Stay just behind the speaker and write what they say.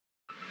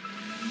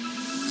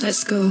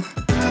Let's go.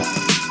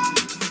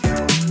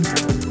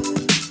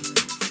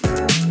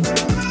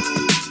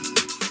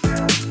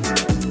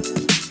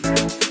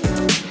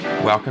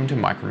 Welcome to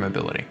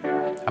Micromobility,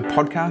 a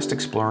podcast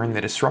exploring the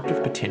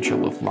disruptive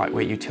potential of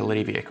lightweight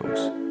utility vehicles.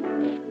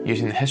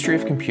 Using the history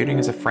of computing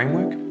as a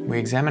framework, we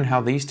examine how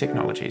these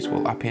technologies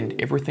will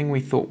upend everything we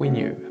thought we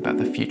knew about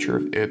the future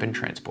of urban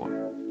transport.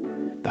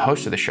 The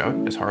host of the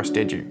show is Horace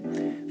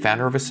Dediu,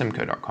 founder of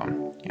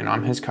Asimco.com, and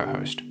I'm his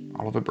co-host,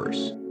 Oliver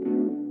Bruce.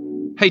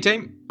 Hey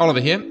team, Oliver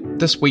here.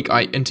 This week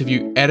I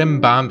interview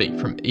Adam Barmby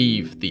from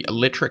Eve, the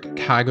electric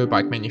cargo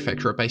bike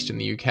manufacturer based in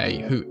the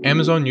UK, who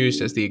Amazon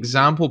used as the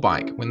example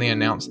bike when they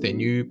announced their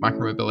new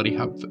micromobility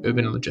hub for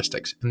urban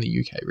logistics in the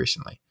UK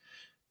recently.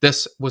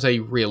 This was a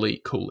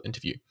really cool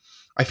interview.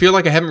 I feel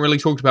like I haven't really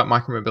talked about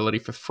micromobility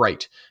for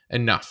freight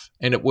enough,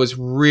 and it was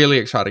really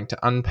exciting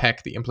to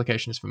unpack the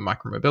implications for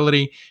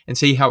micromobility and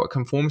see how it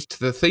conforms to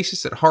the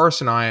thesis that Horace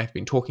and I have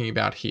been talking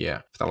about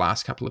here for the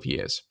last couple of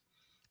years.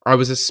 I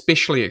was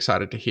especially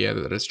excited to hear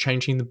that it's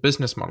changing the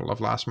business model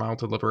of last mile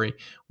delivery,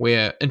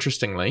 where,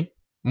 interestingly,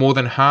 more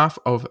than half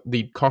of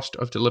the cost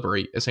of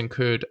delivery is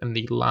incurred in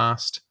the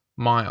last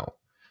mile.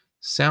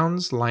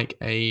 Sounds like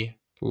a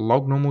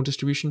log normal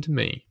distribution to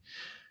me.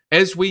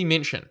 As we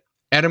mentioned,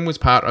 Adam was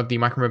part of the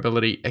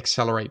Micromobility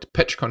Accelerate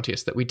pitch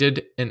contest that we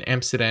did in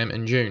Amsterdam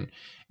in June,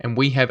 and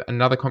we have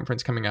another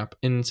conference coming up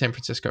in San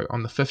Francisco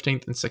on the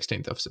 15th and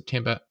 16th of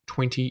September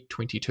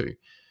 2022.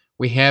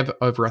 We have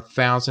over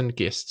 1,000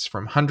 guests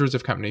from hundreds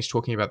of companies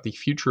talking about the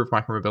future of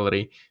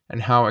micromobility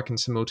and how it can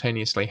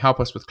simultaneously help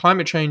us with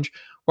climate change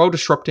while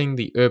disrupting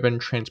the urban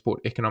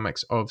transport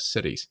economics of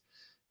cities.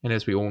 And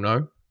as we all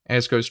know,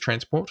 as goes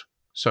transport,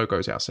 so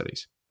goes our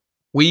cities.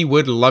 We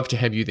would love to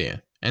have you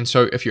there. And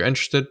so if you're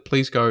interested,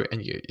 please go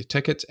and get your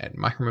tickets at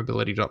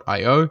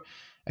micromobility.io.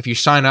 If you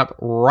sign up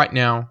right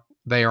now,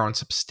 they are on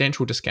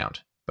substantial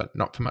discount, but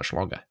not for much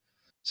longer.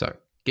 So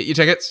get your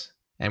tickets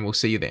and we'll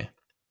see you there.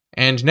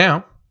 And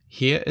now,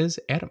 here is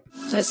Adam.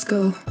 Let's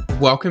go.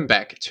 Welcome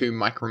back to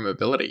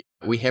Micromobility.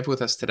 We have with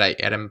us today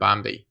Adam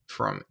Barmby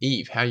from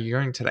Eve. How are you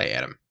going today,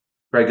 Adam?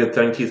 Very good,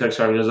 thank you. Thanks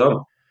for having us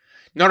on.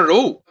 Not at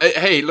all.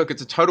 Hey, look,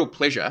 it's a total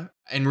pleasure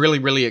and really,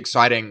 really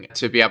exciting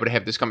to be able to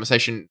have this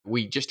conversation.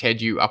 We just had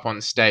you up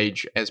on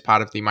stage as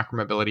part of the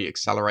Micromobility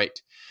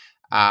Accelerate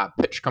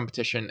pitch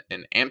competition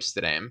in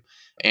Amsterdam.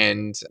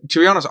 And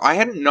to be honest, I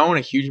hadn't known a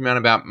huge amount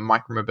about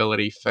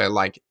micromobility for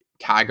like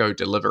cargo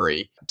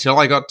delivery till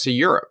I got to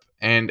Europe.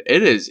 And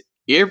it is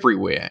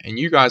everywhere, and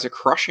you guys are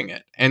crushing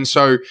it. And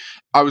so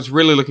I was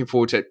really looking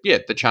forward to,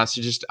 the chance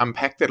to just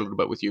unpack that a little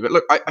bit with you. But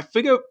look, I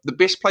figure the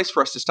best place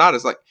for us to start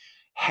is like,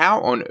 how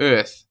on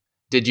earth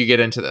did you get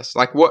into this?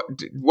 Like, what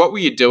were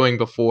you doing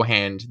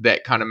beforehand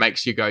that kind of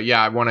makes you go,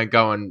 I want to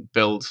go and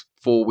build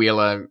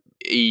four-wheeler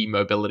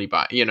e-mobility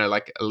bike,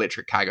 like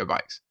electric cargo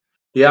bikes?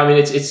 Yeah, I mean,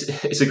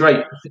 it's a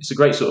great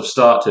sort of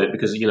start to it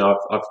because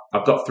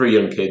I've got 3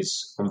 young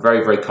kids. I'm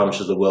very, very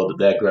conscious of the world that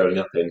they're growing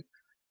up in.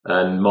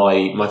 And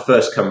my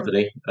first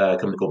company, a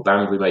company called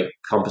BAMG, we make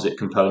composite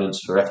components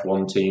for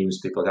F1 teams,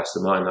 people like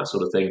Aston Martin, that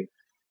sort of thing.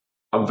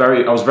 I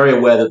was very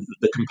aware that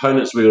the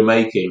components we were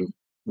making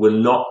were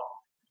not,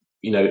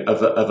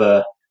 of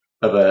a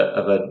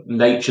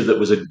nature that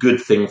was a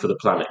good thing for the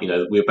planet.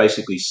 We were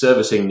basically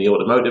servicing the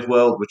automotive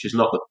world, which is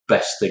not the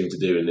best thing to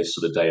do in this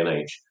sort of day and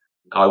age.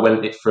 I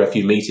went for a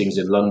few meetings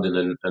in London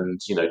and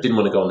didn't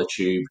want to go on the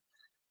tube,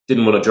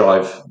 didn't want to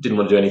drive, didn't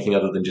want to do anything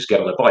other than just get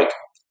on a bike.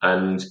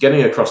 And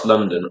getting across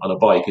London on a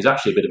bike is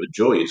actually a bit of a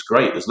joy. It's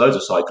great. There's loads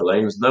of cycle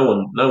lanes. No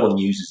one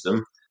uses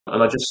them.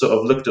 And I just sort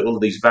of looked at all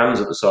of these vans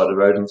at the side of the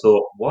road and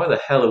thought, why the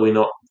hell are we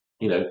not,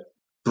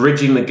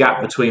 bridging the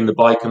gap between the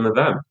bike and the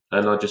van?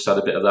 And I just had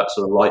a bit of that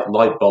sort of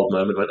light bulb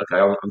moment. Went,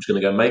 okay, I'm just going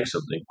to go make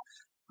something.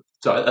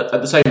 So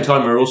at the same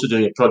time, we were also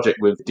doing a project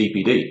with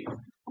DPD.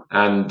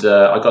 And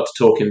I got to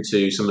talking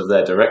to some of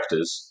their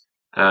directors.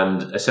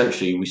 And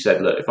essentially we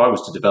said, look, if I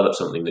was to develop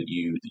something that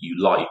you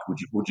like,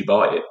 would you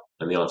buy it?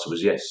 And the answer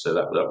was yes. So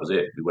that was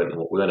it. We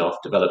went off,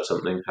 developed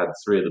something, had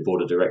 3 of the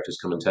board of directors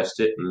come and test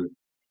it, and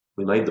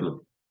we made them.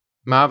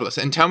 Marvelous.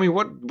 And tell me,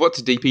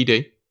 what's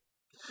DPD?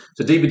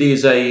 So DPD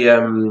is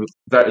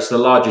it's the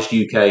largest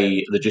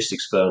UK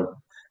logistics firm.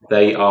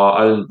 They are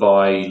owned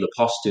by La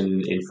Poste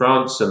in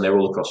France, and they're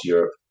all across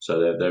Europe. So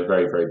they're a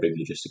very, very big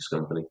logistics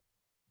company.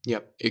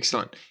 Yep,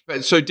 excellent.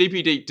 So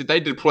DPD, did they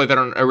deploy that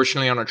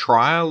originally on a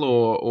trial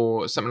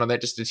or something like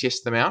that just to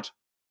test them out?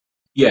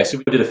 Yeah, so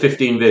we did a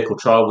 15-vehicle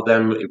trial with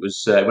them. It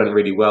went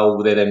really well.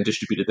 They then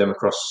distributed them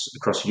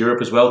across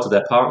Europe as well to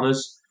their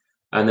partners.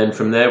 And then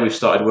from there, we've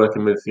started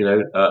working with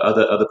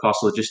other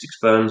parcel logistics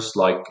firms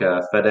like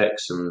FedEx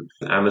and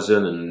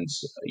Amazon, and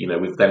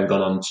we've then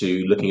gone on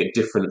to looking at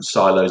different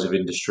silos of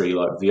industry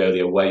like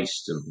Veolia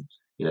Waste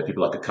and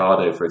people like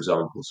Ocado, for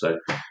example. So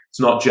it's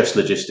not just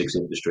logistics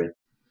industry.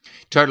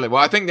 Totally.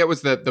 Well, I think that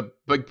was the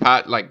big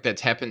part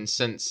that's happened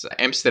since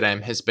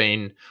Amsterdam has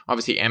been,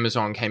 obviously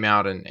Amazon came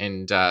out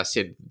and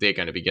said they're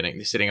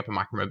setting up a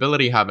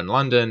micromobility hub in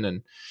London,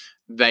 and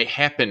they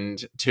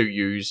happened to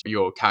use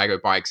your cargo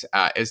bikes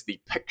as the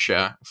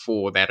picture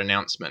for that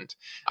announcement.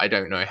 I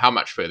don't know how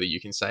much further you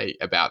can say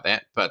about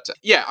that, but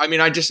yeah, I mean,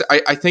 I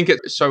think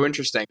it's so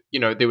interesting.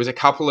 There was a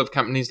couple of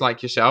companies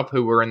like yourself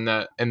who were in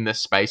the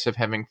space of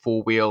having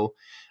 4-wheel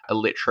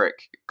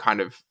electric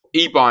kind of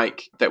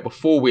e-bike that were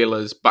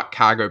 4-wheelers but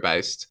cargo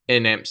based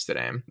in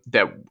Amsterdam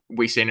that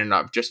we seen, and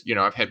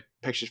I've had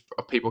pictures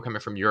of people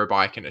coming from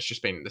Eurobike, and it's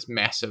just been this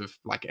massive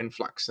like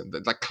influx, and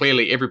like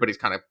clearly everybody's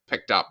kind of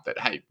picked up that,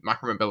 hey,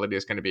 micromobility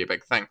is going to be a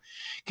big thing.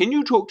 Can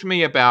you talk to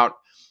me about,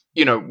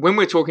 when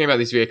we're talking about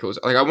these vehicles,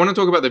 like I want to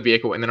talk about the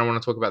vehicle, and then I want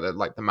to talk about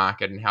the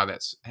market and how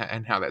that's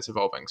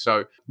evolving.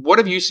 So what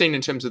have you seen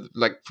in terms of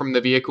like from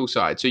the vehicle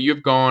side? So you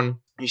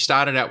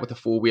started out with a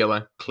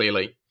 4-wheeler,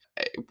 clearly.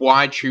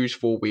 Why choose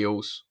 4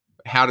 wheels?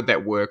 How did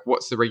that work?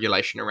 What's the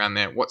regulation around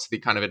that? What's the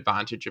kind of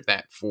advantage of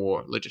that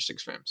for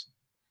logistics firms?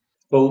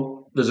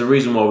 Well, there's a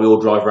reason why we all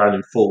drive around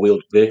in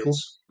 4-wheeled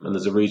vehicles, and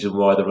there's a reason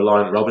why the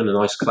Reliant Robin, a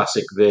nice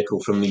classic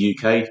vehicle from the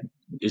UK,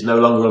 is no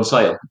longer on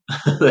sale.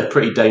 They're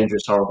pretty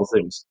dangerous, horrible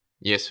things.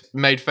 Yes,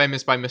 made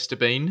famous by Mr.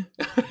 Bean.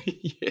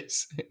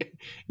 Yes.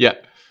 Yeah.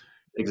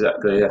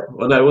 Exactly, yeah.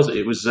 Well, no, it wasn't.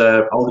 It was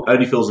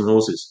Only Fools and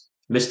Horses.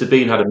 Mr.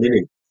 Bean had a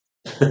Mini.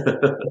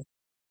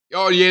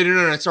 Oh yeah,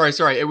 no.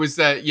 Sorry. It was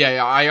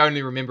I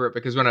only remember it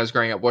because when I was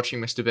growing up watching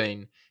Mr.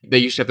 Bean, they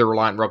used to have the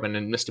Reliant Robin,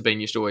 and Mr. Bean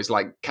used to always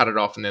like cut it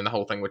off, and then the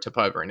whole thing would tip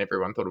over, and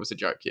everyone thought it was a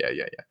joke.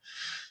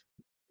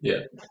 Yeah.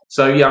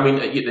 So yeah, I mean,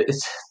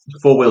 it's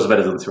 4 wheels are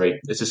better than 3.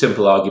 It's a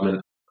simple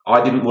argument.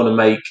 I didn't want to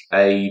make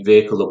a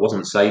vehicle that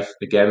wasn't safe.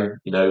 Again,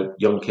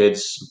 young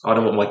kids. I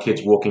don't want my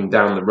kids walking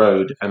down the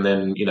road and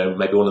then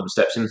maybe one of them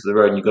steps into the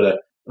road and you've got to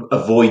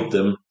avoid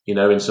them,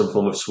 in some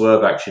form of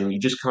swerve action. You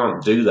just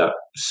can't do that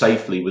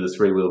safely with a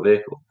 3-wheel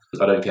vehicle.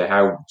 I don't care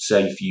how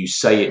safe you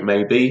say it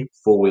may be.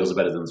 4 wheels are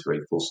better than 3.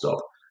 Full stop.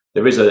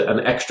 There is an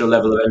extra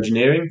level of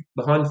engineering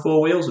behind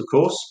 4 wheels, of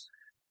course.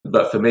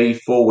 But for me,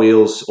 4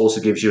 wheels also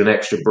gives you an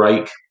extra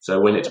brake. So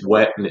when it's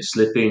wet and it's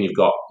slippy, and you've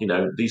got,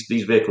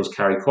 these vehicles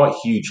carry quite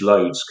huge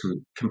loads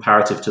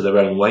comparative to their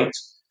own weight.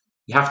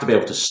 You have to be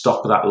able to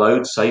stop that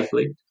load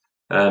safely.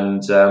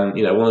 And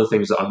one of the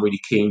things that I'm really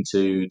keen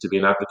to be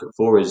an advocate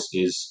for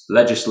is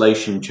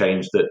legislation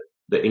change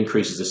that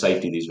increases the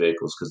safety of these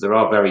vehicles, because there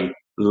are very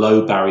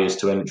low barriers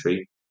to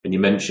entry. And you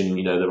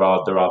mentioned, there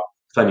are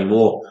plenty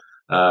more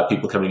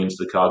people coming into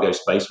the cargo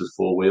space with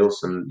 4 wheels,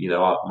 and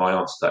my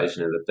answer to that is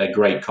that they're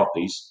great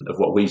copies of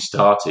what we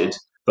started.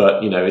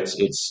 But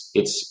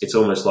it's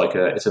almost like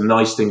it's a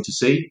nice thing to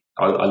see.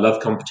 I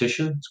love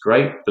competition; it's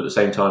great, but at the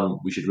same time,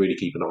 we should really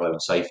keep an eye on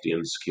safety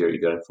and security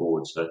going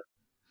forward. So.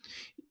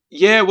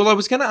 Yeah, well, I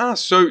was going to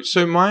ask.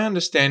 So my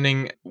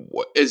understanding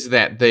is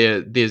that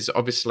there's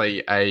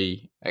obviously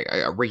a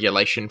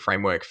regulation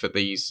framework for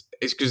these.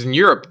 It's because in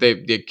Europe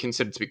they're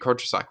considered to be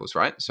quadricycles,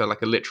 right? So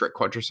like electric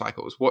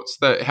quadricycles.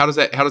 How does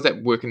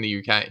that work in the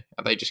UK?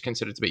 Are they just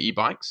considered to be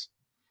e-bikes?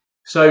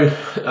 So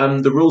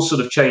the rules sort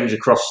of change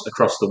across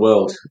the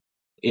world.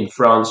 In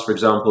France, for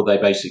example, they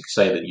basically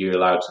say that you're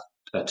allowed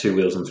 2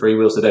 wheels and 3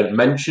 wheels. They don't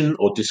mention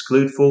or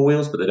disclude 4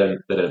 wheels, but they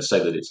don't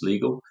say that it's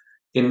legal.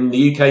 In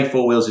the UK,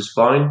 4 wheels is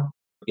fine.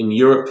 In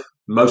Europe,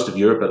 most of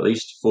Europe at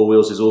least, 4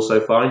 wheels is also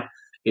fine.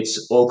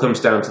 It's all comes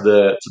down to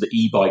the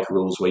e-bike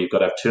rules, where you've got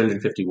to have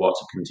 250 watts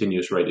of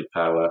continuous rated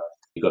power.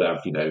 You've got to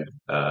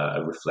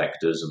have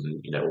reflectors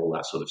and all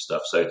that sort of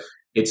stuff. So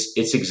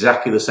it's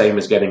exactly the same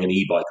as getting an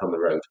e-bike on the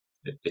road.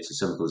 It's as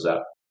simple as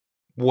that.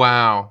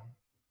 Wow.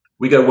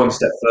 We go one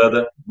step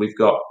further. We've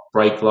got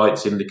brake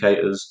lights,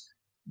 indicators.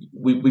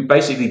 We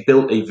basically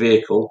built a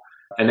vehicle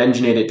and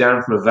engineered it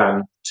down from a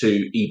van to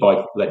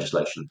e-bike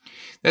legislation.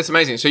 That's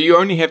amazing. So you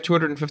only have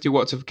 250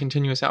 watts of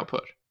continuous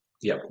output.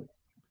 Yeah.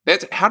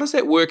 How does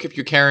that work if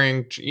you're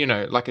carrying,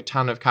 like a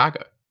ton of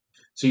cargo?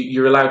 So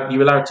you're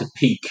allowed to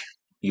peak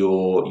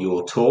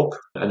your torque,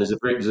 and there's a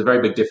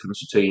very big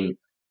difference between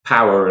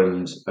power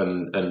and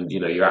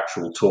your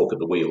actual torque at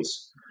the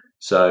wheels.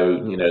 So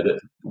that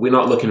we're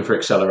not looking for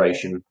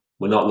acceleration.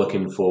 We're not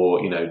looking for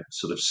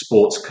sort of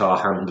sports car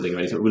handling or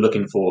anything. We're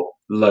looking for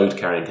load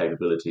carrying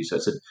capability. So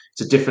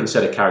it's a different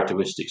set of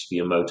characteristics for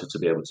your motor to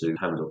be able to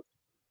handle.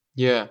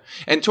 Yeah,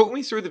 and talk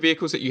me through the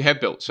vehicles that you have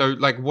built. So,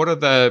 like, what are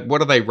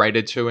they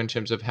rated to in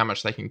terms of how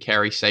much they can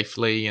carry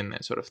safely and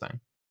that sort of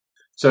thing?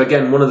 So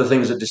again, one of the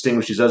things that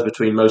distinguishes us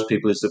between most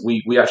people is that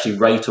we actually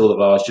rate all of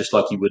ours just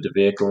like you would a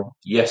vehicle.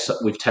 Yes,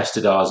 we've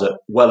tested ours at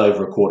well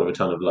over a quarter of a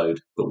ton of load,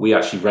 but we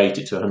actually rate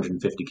it to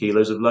 150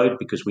 kilos of load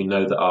because we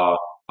know that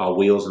our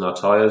wheels and our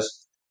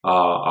tires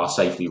are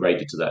safely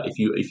rated to that.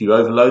 If you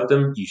overload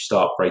them, you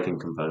start breaking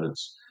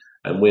components.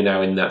 And we're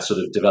now in that sort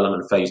of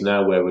development phase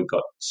now where we've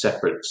got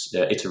separate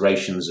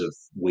iterations of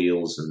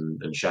wheels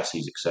and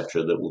chassis,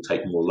 etc., that will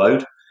take more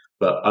load.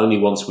 But only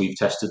once we've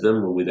tested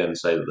them will we then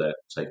say that they're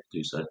safe to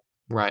do so.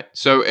 Right.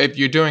 So if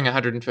you're doing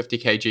 150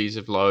 kgs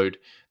of load,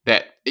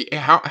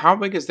 how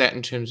big is that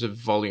in terms of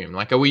volume?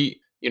 Like, are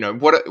we,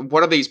 what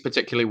are these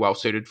particularly well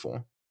suited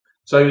for?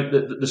 So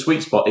the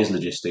sweet spot is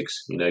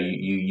logistics.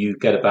 You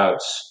get about,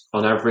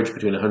 on average,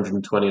 between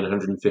 120 and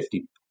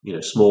 150,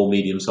 small,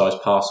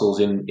 medium-sized parcels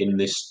in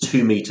this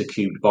 2 meter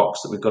cubed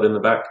box that we've got in the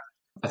back.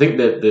 I think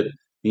that the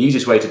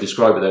easiest way to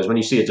describe it though is when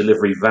you see a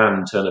delivery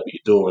van turn up at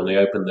your door and they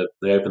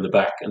open the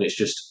back and it's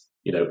just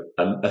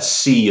a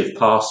sea of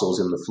parcels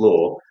in the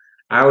floor.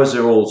 Ours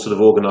are all sort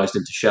of organised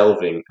into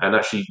shelving, and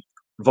actually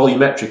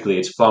volumetrically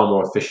it's far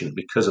more efficient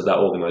because of that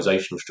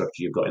organisational structure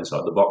you've got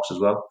inside the box as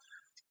well.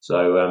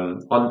 So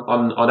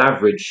on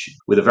average,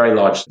 with a very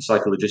large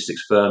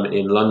psychologistics firm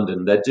in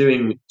London, they're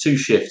doing 2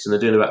 shifts and they're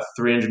doing about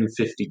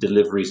 350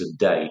 deliveries a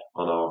day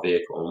on our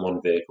vehicle, on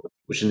one vehicle,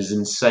 which is an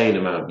insane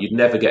amount. You'd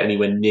never get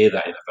anywhere near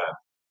that in a van.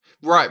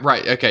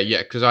 Right. Okay,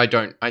 yeah, because I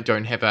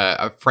don't have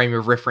a frame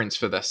of reference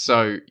for this.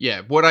 So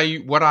yeah, what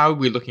are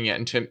we looking at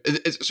in terms?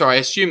 So I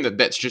assume that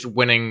that's just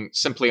winning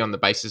simply on the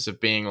basis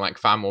of being like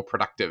far more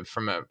productive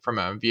from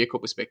a vehicle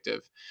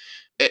perspective.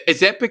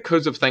 Is that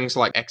because of things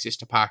like access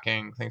to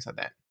parking, things like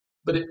that?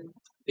 But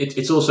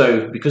it's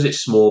also because it's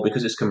small,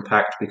 because it's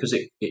compact, because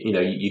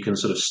you can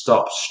sort of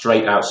stop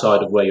straight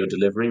outside of where you're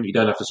delivering. You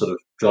don't have to sort of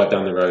drive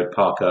down the road,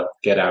 park up,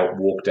 get out,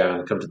 walk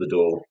down, come to the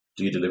door,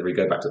 do your delivery,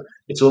 go back to.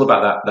 It's all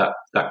about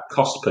that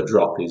cost per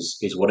drop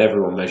is what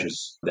everyone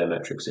measures their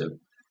metrics in.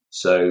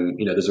 So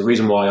there's a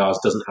reason why ours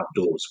doesn't have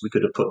doors. We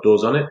could have put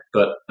doors on it,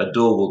 but a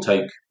door will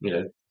take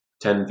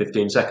 10,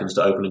 15 seconds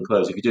to open and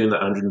close. If you're doing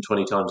that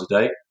 120 times a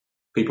day,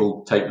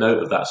 people take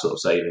note of that sort of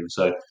saving.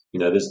 So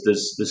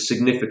there's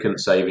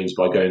significant savings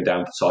by going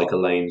down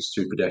cycle lanes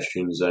through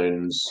pedestrian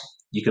zones.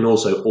 You can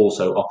also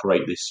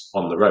operate this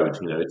on the road.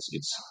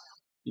 It's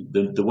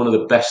the one of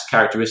the best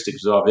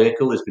characteristics of our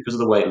vehicle is because of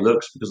the way it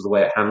looks, because of the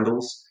way it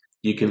handles.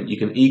 You can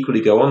equally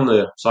go on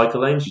the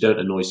cycle lanes. You don't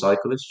annoy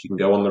cyclists. You can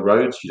go on the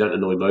roads. You don't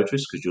annoy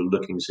motorists because you're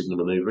looking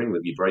signal manoeuvring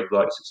with your brake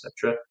lights,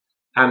 etc.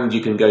 And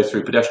you can go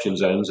through pedestrian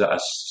zones at a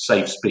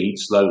safe speed,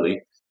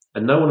 slowly,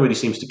 and no one really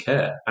seems to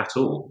care at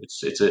all. It's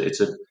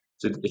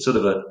sort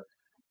of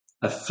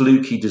a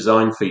fluky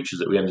design feature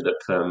that we ended up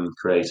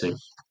creating.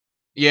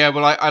 Yeah,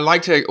 well, I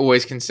like to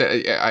always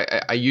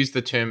consider. I use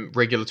the term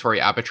regulatory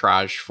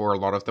arbitrage for a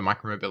lot of the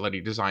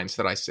micromobility designs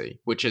that I see,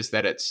 which is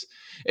that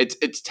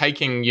it's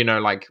taking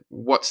like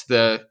what's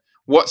the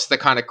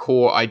kind of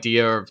core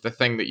idea of the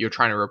thing that you're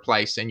trying to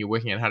replace, and you're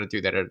working out how to do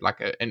that at like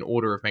an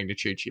order of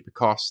magnitude cheaper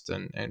cost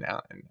and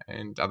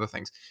other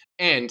things,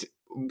 and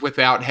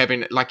without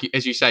having, like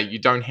as you say, you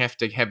don't have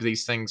to have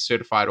these things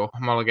certified or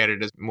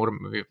homologated as motor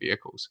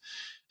vehicles.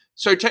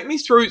 So take me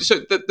through,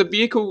 so the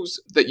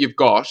vehicles that you've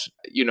got,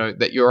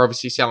 that you're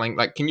obviously selling,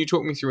 like, can you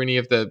talk me through any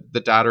of the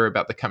data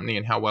about the company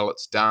and how well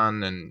it's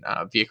done, and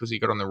vehicles you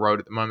got on the road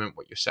at the moment,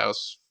 what your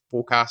sales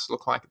forecasts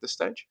look like at this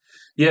stage?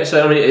 Yeah,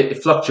 so I mean,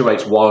 it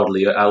fluctuates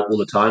wildly all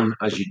the time,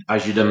 as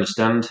you'd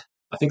understand.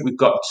 I think we've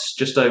got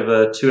just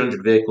over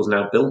 200 vehicles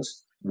now built.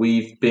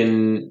 We've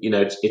been,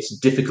 it's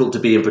difficult to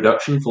be in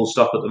production full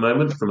stop at the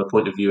moment from a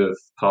point of view of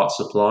parts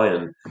supply,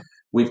 and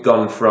we've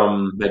gone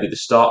from maybe the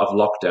start of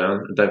lockdown,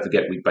 and don't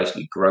forget we've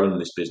basically grown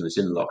this business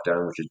in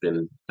lockdown, which has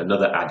been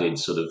another added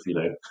sort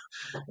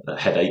of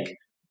headache.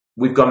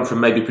 We've gone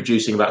from maybe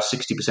producing about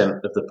 60%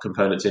 of the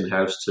components in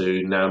house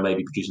to now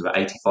maybe producing about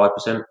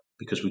 85%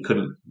 because we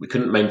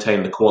couldn't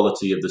maintain the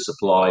quality of the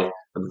supply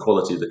and the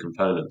quality of the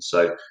components.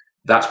 So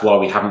that's why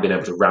we haven't been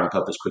able to ramp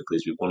up as quickly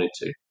as we wanted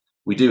to.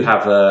 We do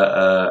have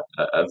a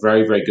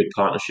very, very good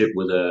partnership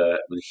with a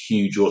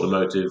huge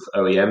automotive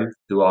OEM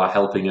who are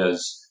helping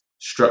us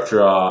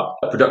structure our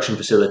production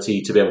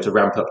facility to be able to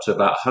ramp up to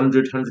about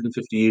 100,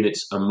 150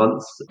 units a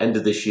month, end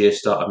of this year,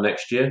 start of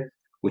next year,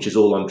 which is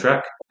all on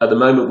track. At the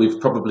moment, we've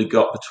probably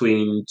got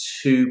between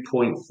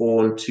 2.4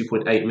 and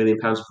 2.8 million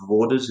pounds of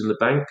orders in the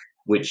bank,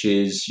 which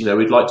is,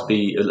 we'd like to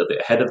be a little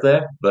bit ahead of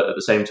there. But at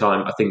the same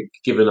time, I think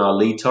given our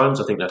lead times,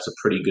 I think that's a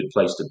pretty good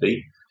place to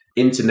be.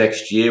 Into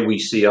next year, we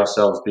see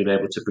ourselves being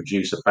able to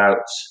produce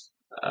about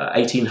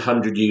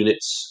 1,800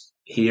 units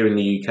here in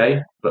the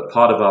UK. But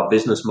part of our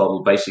business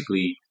model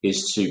basically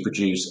is to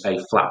produce a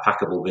flat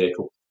packable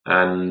vehicle.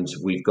 And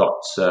we've got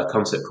a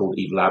concept called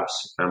Eve Labs,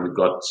 and we've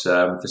got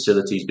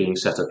facilities being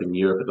set up in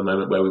Europe at the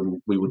moment where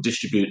we will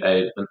distribute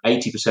an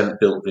 80%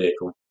 built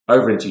vehicle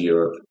over into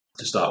Europe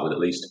to start with at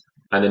least,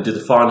 and then do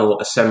the final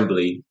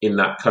assembly in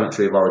that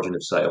country of origin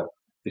of sale.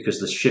 Because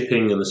the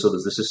shipping and the sort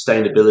of the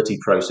sustainability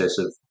process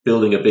of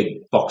building a big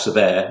box of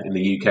air in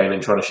the UK and then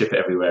trying to ship it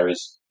everywhere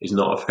is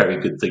not a very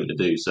good thing to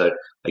do. So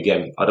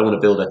again, I don't want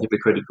to build a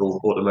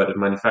hypocritical automotive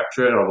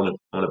manufacturer. I want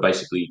to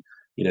basically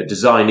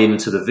design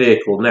into the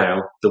vehicle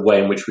now the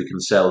way in which we can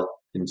sell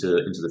into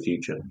the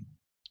future.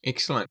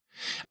 Excellent.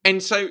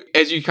 And so,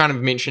 as you kind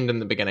of mentioned in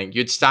the beginning,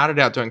 you'd started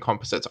out doing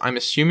composites. I'm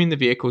assuming the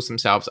vehicles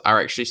themselves are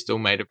actually still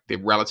made of the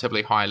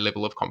relatively high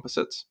level of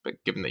composites,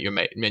 but given that you're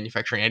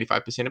manufacturing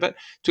 85% of it.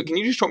 So can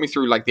you just talk me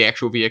through like the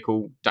actual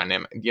vehicle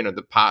dynamic,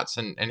 the parts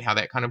and how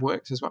that kind of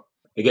works as well?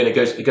 Again, it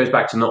goes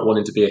back to not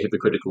wanting to be a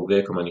hypocritical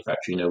vehicle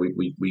manufacturer.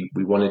 We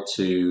wanted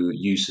to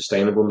use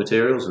sustainable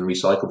materials and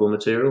recyclable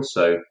materials.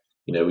 So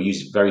We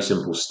use very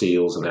simple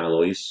steels and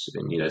alloys,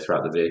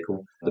 throughout the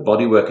vehicle. The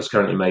bodywork is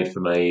currently made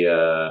from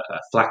a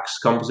flax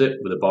composite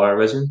with a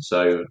bioresin.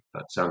 So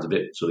that sounds a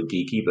bit sort of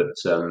geeky, but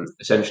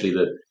essentially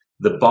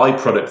the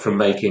byproduct from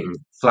making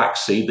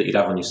flaxseed that you'd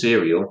have on your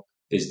cereal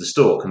is the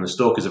stalk, and the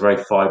stalk is a very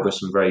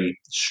fibrous and very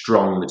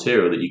strong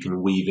material that you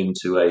can weave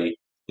into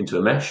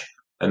a mesh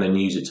and then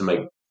use it to make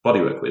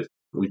bodywork with.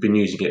 We've been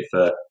using it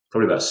for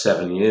probably about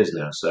 7 years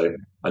now, so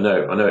I know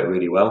it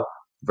really well.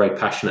 Very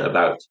passionate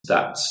about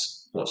that.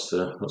 What's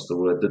the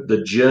word?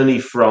 The journey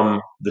from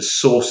the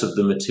source of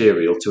the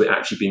material to it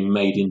actually being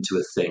made into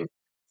a thing.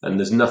 And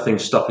there's nothing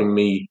stopping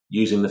me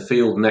using the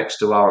field next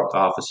to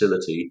our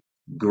facility,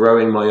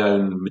 growing my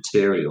own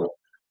material,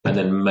 and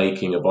then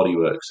making a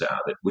bodyworks out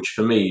of it, which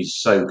for me is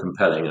so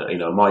compelling.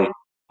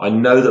 I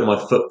know that my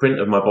footprint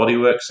of my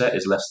bodywork set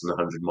is less than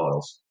 100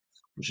 miles,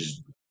 which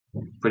is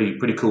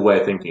pretty cool way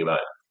of thinking about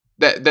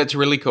it. That's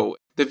really cool.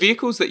 The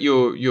vehicles that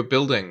you're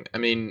building, I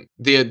mean,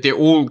 they're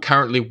all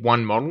currently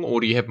one model,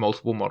 or do you have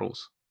multiple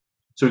models?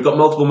 So we've got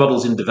multiple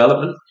models in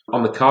development.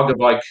 On the cargo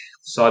bike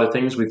side of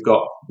things, we've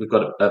got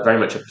very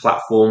much a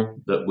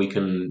platform that we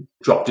can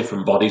drop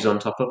different bodies on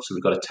top of. So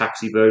we've got a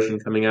taxi version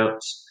coming out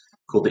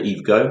called the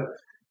Eve Go.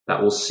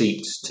 That will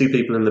seat 2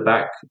 people in the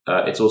back.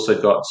 It's also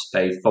got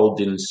a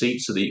fold-in seat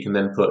so that you can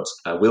then put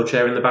a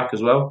wheelchair in the back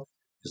as well.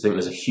 I think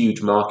there's a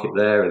huge market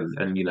there, and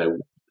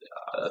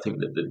I think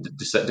that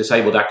the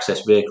disabled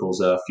access vehicles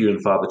are few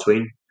and far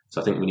between.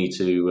 So I think we need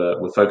to,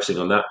 we're focusing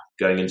on that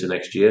going into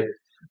next year.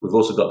 We've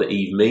also got the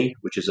Eve Me,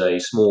 which is a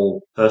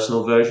small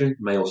personal version,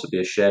 may also be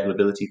a shared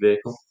mobility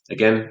vehicle.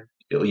 Again,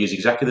 it'll use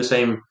exactly the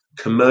same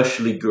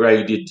commercially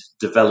graded,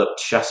 developed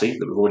chassis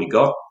that we've already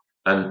got,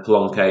 and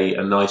plonk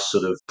a nice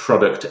sort of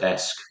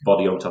product-esque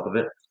body on top of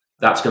it.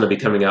 That's going to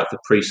be coming out for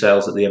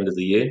pre-sales at the end of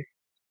the year.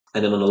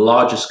 And then on a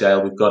larger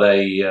scale, we've got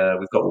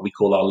what we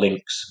call our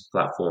Lynx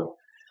platform.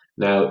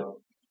 Now,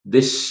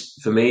 this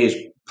for me is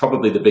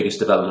probably the biggest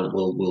development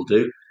we'll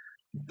do.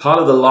 Part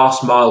of the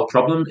last mile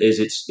problem is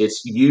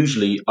it's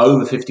usually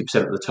over 50%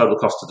 of the total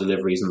cost of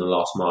delivery is in the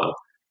last mile.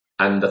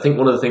 And I think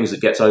one of the things that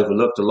gets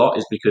overlooked a lot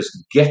is because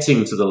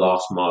getting to the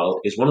last mile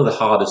is one of the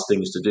hardest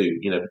things to do.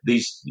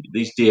 These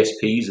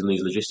DSPs and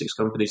these logistics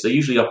companies, they're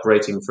usually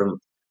operating from,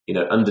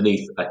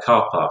 underneath a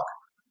car park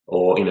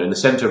or, in the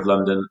centre of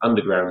London,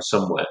 underground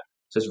somewhere.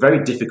 So it's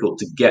very difficult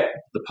to get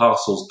the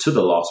parcels to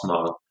the last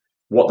mile.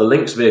 What the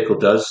Lynx vehicle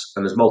does,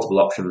 and there's multiple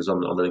options on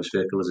the Lynx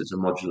vehicle as it's a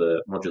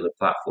modular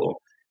platform,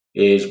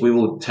 is we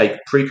will take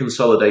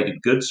pre-consolidated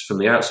goods from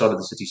the outside of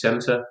the city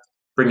centre,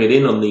 bring it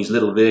in on these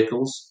little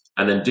vehicles,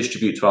 and then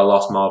distribute to our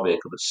last mile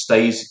vehicle that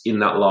stays in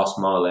that last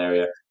mile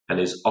area and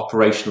is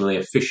operationally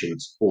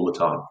efficient all the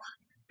time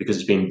because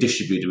it's being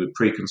distributed with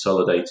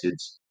pre-consolidated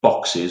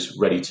boxes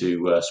ready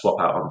to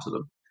swap out onto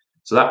them.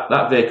 So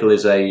that vehicle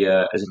is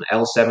an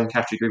L7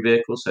 category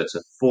vehicle, so it's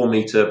a 4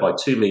 metre by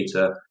 2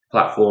 metre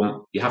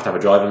platform. You have to have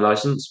a driving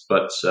license,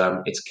 but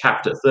it's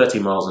capped at 30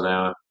 miles an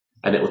hour,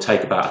 and it will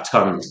take about a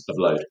ton of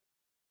load.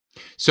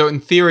 So in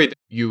theory,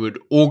 you would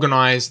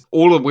organize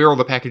where all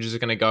the packages are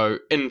going to go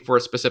in for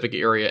a specific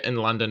area in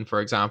London, for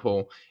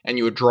example, and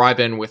you would drive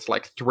in with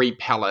like 3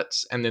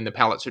 pallets, and then the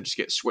pallets would just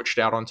get switched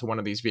out onto one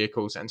of these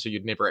vehicles, and so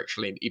you'd never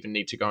actually even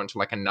need to go into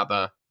like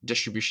another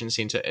distribution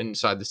center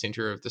inside the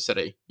center of the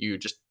city. You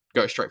just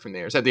go straight from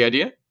there. Is that the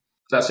idea?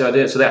 That's the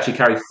idea. So they actually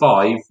carry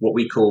 5 what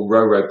we call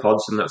Ro-Ro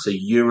pods, and that's a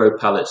Euro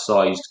pallet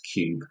sized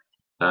cube.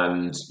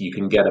 And you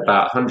can get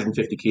about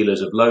 150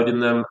 kilos of load in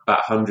them,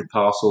 about 100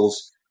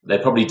 parcels. They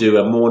probably do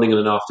a morning and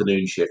an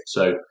afternoon shift.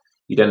 So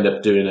you'd end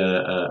up doing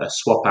a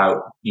swap out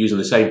using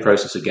the same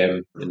process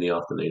again in the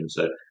afternoon.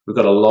 So we've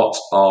got a lot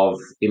of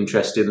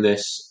interest in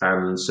this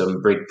and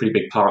some pretty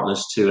big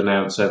partners to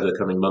announce over the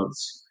coming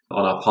months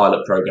on our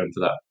pilot program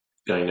for that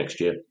going next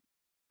year.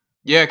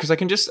 Yeah, because I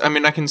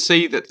can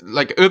see that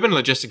like urban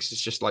logistics is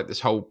just like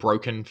this whole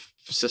broken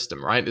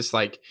system, right? It's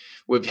like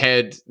we've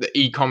had the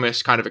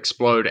e-commerce kind of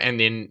explode, and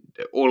then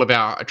all of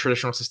our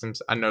traditional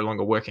systems are no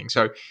longer working.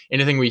 So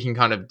anything we can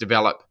kind of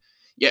develop.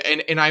 Yeah,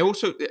 and I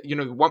also,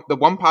 the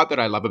one part that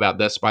I love about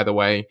this, by the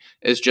way,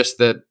 is just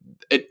that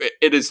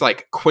it is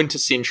like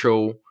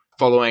quintessential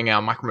following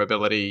our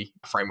micromobility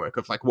framework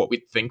of like what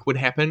we think would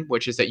happen,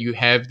 which is that you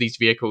have these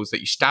vehicles that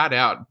you start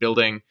out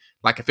building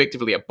like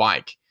effectively a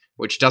bike,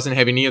 which doesn't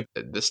have any of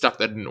the stuff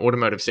that an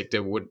automotive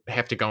sector would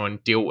have to go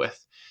and deal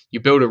with. You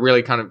build a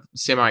really kind of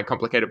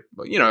semi-complicated,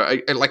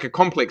 like a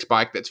complex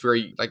bike that's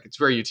it's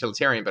very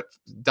utilitarian, but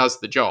does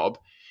the job.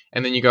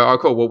 And then you go, oh,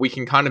 cool, well, we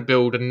can kind of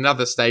build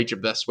another stage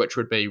of this, which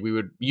would be we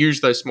would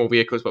use those small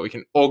vehicles, but we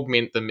can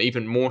augment them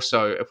even more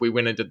so if we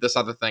went and did this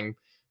other thing,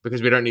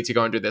 because we don't need to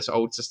go and do this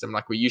old system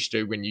like we used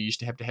to when you used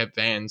to have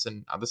vans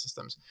and other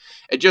systems.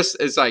 It just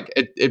is like,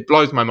 it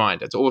blows my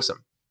mind. It's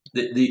awesome.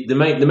 The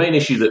main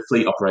issue that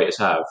fleet operators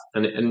have,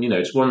 and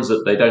it's ones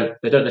that they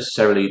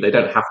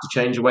don't have to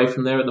change away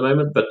from there at the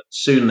moment, but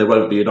soon there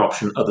won't be an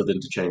option other than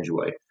to change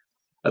away.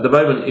 At the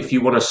moment, if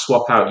you want to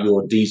swap out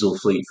your diesel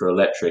fleet for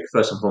electric,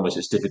 first and foremost,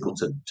 it's difficult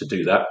to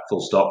do that, full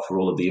stop, for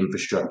all of the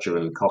infrastructure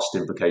and cost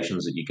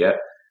implications that you get.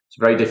 It's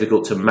very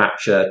difficult to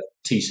match a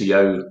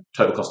TCO,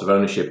 total cost of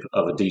ownership,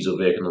 of a diesel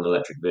vehicle and an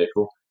electric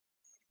vehicle.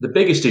 The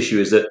biggest issue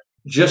is that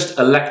just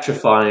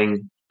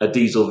electrifying a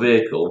diesel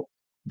vehicle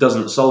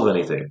doesn't solve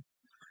anything.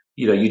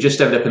 You just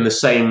end up in the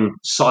same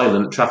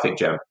silent traffic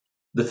jam.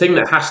 The thing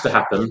that has to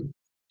happen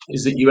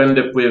is that you end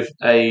up with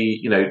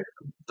the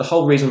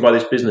whole reason why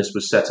this business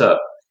was set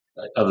up,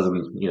 other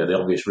than, the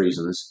obvious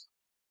reasons,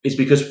 is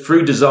because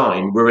through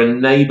design, we're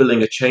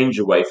enabling a change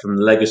away from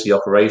legacy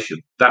operation.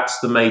 That's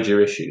the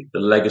major issue, the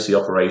legacy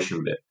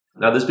operation bit.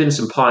 Now, there's been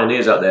some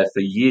pioneers out there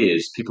for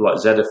years. People like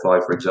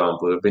Zedify, for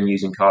example, have been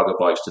using cargo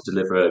bikes to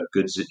deliver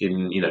goods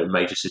in,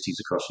 major cities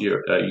across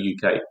Europe,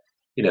 UK.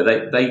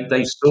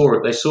 They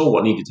saw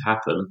what needed to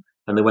happen,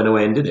 and they went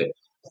away and did it.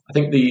 I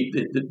think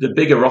the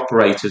bigger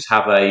operators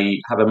have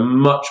a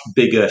much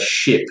bigger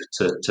ship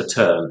to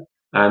turn,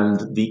 and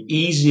the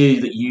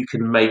easier that you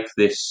can make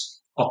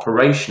this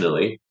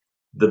operationally,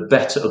 the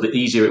better, or the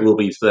easier it will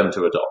be for them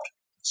to adopt.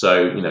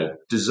 So,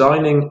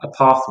 designing a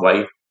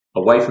pathway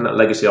away from that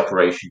legacy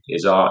operation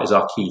is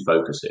our key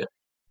focus here.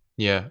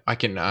 Yeah, I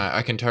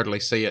can totally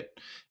see it.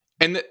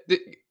 And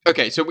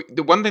okay, so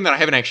the one thing that I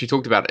haven't actually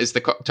talked about is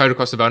the total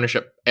cost of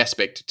ownership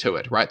aspect to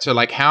it, right? So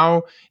like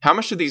how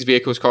much do these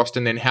vehicles cost,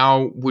 and then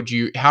how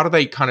do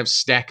they kind of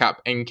stack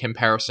up in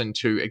comparison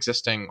to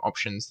existing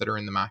options that are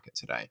in the market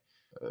today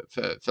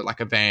for like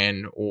a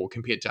van, or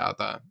compared to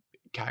other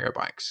cargo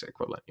bikes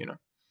equivalent,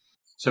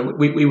 So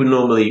we would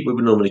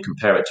normally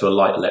compare it to a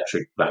light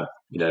electric van,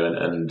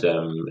 and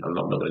I'm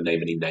not going to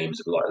name any names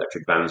of light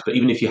electric vans, but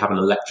even if you have an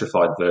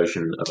electrified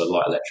version of a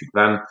light electric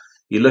van,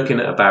 you're looking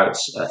at about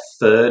a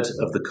third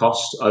of the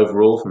cost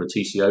overall from a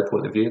TCO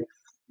point of view.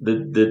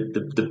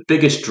 The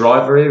biggest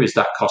driver here is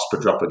that cost per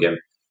drop again.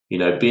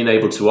 Being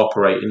able to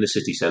operate in the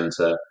city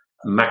centre,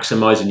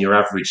 maximizing your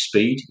average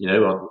speed.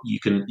 You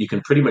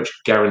can pretty much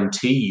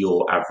guarantee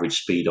your average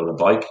speed on a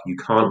bike. You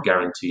can't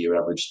guarantee your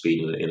average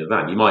speed in a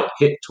van. You might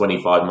hit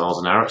 25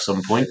 miles an hour at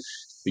some point,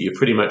 but you're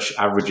pretty much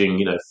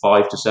averaging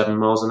 5 to 7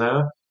 miles an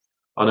hour.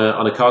 On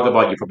a cargo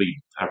bike, you probably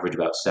average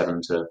about 7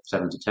 to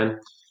 10.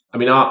 I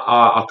mean,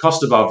 our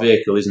cost of our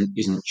vehicle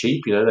isn't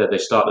cheap. They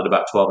start at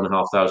about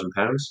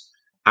 £12,500.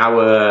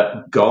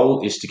 Our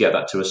goal is to get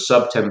that to a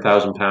sub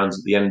 £10,000 at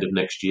the end of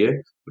next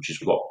year, which is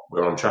what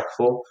we're on track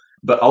for.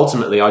 But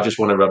ultimately, I just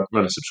want to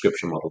run a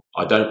subscription model.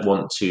 I don't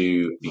want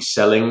to be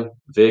selling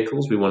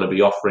vehicles. We want to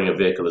be offering a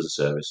vehicle as a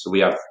service. So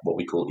we have what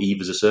we call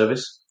Eve as a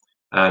service,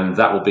 and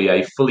that will be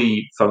a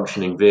fully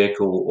functioning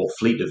vehicle or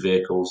fleet of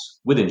vehicles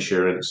with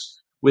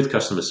insurance, with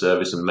customer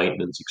service and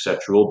maintenance,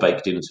 etc., all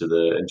baked into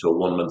a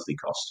one monthly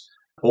cost.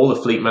 All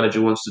the fleet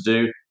manager wants to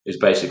do is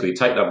basically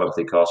take that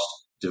monthly cost,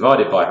 divide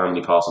it by how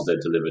many parcels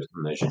they've delivered,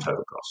 and there's your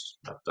total cost.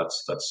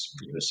 That's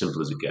as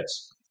simple as it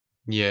gets.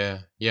 Yeah.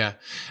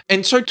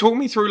 And so talk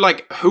me through,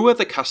 like, who are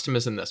the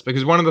customers in this?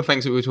 Because one of the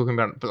things that we were talking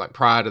about, like,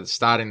 prior to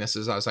starting this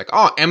is I was like,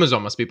 oh,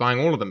 Amazon must be buying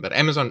all of them, but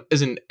Amazon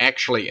isn't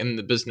actually in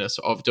the business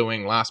of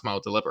doing last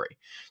mile delivery.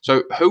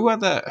 So who are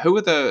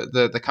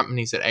the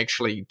companies that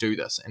actually do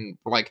this? And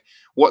like,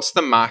 what's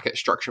the market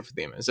structure for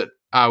them?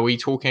 Are we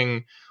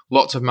talking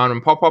lots of mom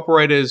and pop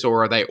operators,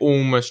 or are they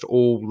almost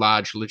all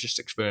large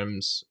logistics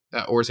firms,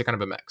 or is it kind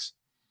of a mix?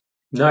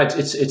 No,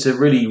 it's a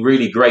really,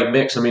 really great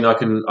mix. I mean, I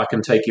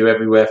can take you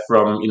everywhere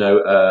from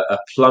a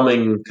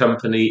plumbing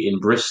company in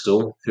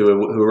Bristol who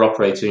are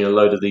operating a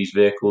load of these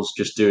vehicles,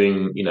 just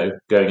doing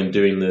going and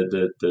doing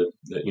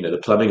the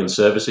plumbing and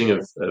servicing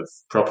of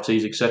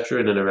properties, etc.,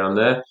 in and around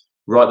there,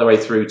 right the way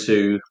through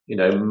to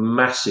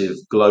massive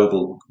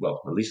global, well,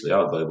 at least they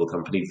are a global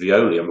company,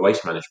 Veolia and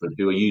Waste Management,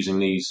 who are using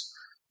these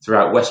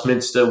throughout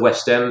Westminster,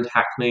 West End,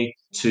 Hackney,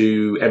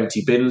 to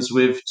empty bins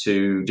with,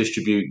 to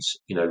distribute,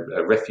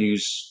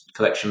 refuse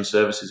collection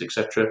services,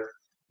 etc.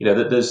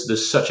 That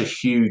there's such a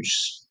huge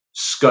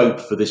scope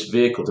for this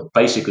vehicle to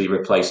basically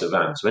replace a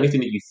van. So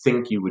anything that you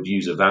think you would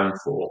use a van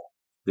for,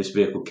 this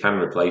vehicle can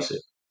replace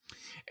it.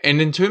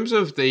 And in terms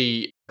of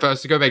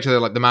first to go back to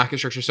the market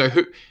structure, so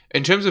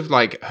in terms of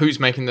like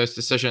who's making those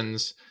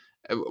decisions,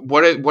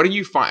 what do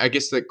you find? I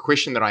guess the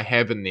question that I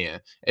have in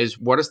there is,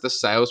 what is the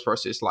sales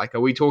process like? Are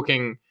we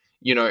talking,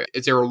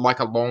 is there like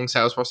a long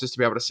sales process to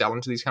be able to sell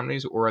into these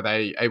companies, or are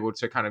they able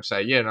to kind of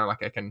say, yeah, no,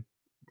 like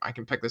I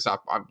can pick this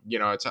up.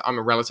 I'm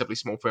a relatively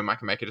small firm. I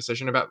can make a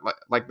decision about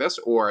like this,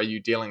 or are you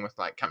dealing with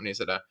like companies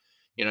that are,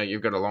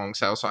 you've got a long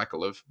sales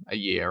cycle of a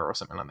year or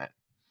something like that?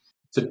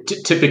 So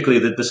typically,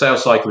 the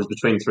sales cycle is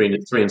between 3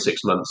 and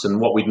 6 months. And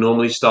what we'd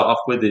normally start off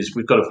with is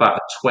we've got about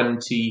a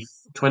 20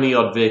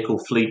 odd vehicle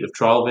fleet of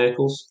trial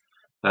vehicles,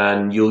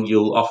 and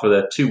you'll offer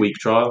a 2 week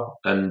trial,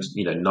 and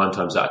 9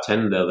 times out of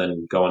 10 they'll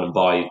then go on and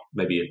buy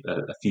maybe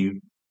a few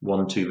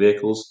 1-2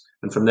 vehicles,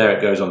 and from there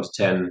it goes on to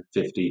 10,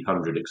 50,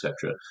 100,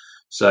 etc.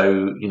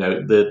 So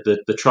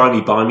the try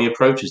me buy me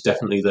approach is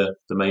definitely the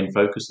main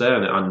focus there,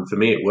 and for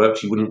me it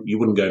works. You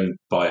wouldn't go and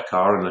buy a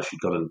car unless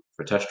you'd gone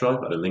for a test drive.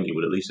 I don't think you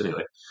would, at least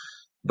anyway.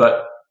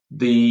 But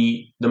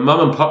the mum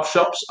and pop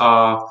shops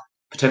are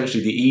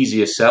potentially the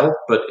easier sell,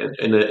 but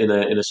in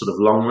a sort of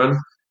long run,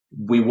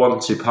 we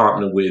want to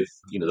partner with,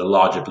 the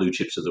larger blue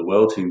chips of the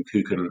world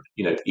who can,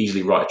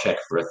 easily write a check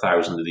for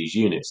 1,000 of these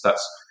units.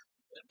 That's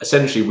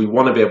essentially, we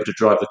want to be able to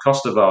drive the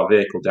cost of our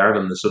vehicle down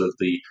and the sort of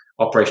the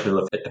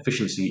operational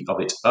efficiency of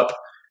it up,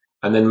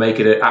 and then make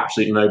it an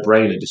absolute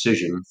no-brainer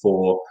decision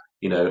for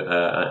an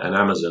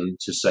Amazon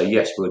to say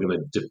yes, we're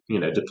going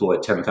to deploy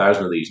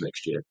 10,000 of these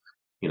next year.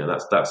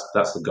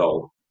 That's the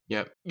goal.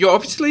 Yeah, you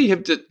obviously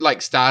have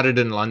started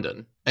in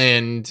London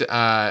and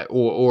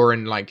or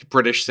in like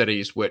British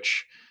cities,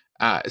 which,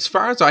 as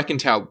far as I can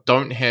tell,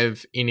 don't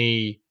have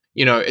any.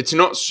 It's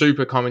not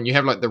super common. You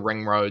have like the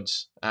ring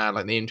roads,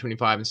 like the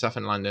M25 and stuff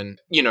in London,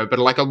 but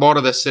like a lot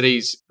of the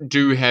cities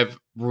do have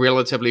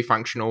relatively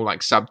functional,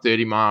 like sub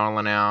 30 mile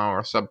an hour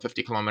or sub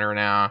 50 kilometer an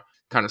hour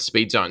kind of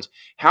speed zones.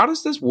 How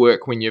does this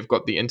work when you've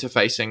got the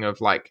interfacing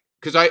of like,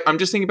 because I'm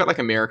just thinking about like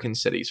American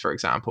cities, for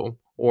example,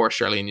 or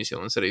Australian, New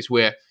Zealand cities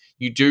where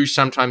you do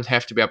sometimes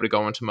have to be able to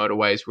go into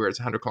motorways where it's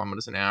 100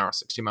 kilometers an hour or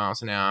 60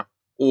 miles an hour.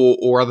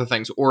 Or other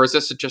things, or is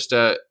this just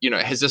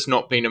has this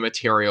not been a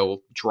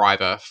material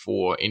driver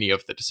for any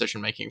of the decision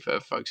making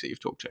for folks that you've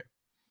talked to?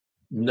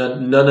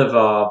 None of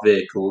our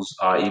vehicles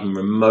are even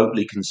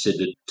remotely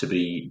considered to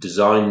be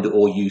designed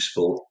or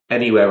useful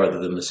anywhere other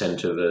than the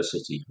centre of a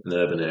city, an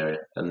urban area.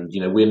 And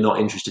we're not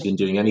interested in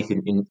doing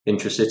anything in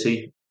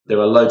intracity. There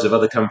are loads of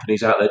other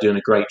companies out there doing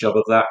a great job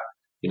of that.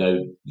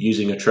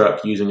 Using a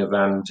truck, using a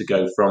van to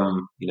go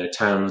from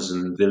towns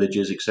and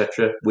villages,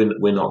 etc.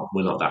 We're not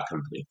that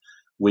company.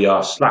 We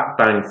are slap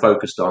bang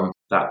focused on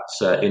that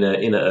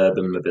inner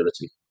urban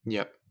mobility.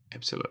 Yep,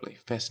 absolutely.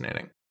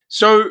 Fascinating.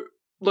 So,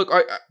 look,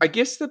 I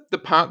guess the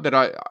part that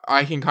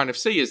I can kind of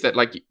see is that,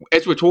 like,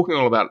 as we're talking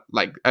all about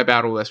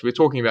all this, we're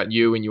talking about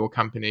you and your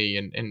company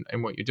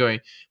and what you're doing,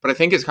 but I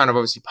think it's kind of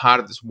obviously part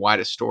of this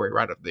wider story,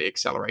 right, of the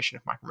acceleration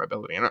of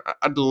micromobility. And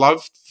I'd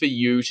love for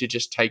you to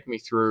just take me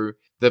through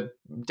the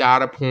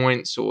data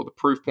points or the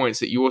proof points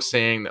that you're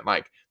seeing that,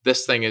 like,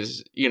 this thing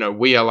is,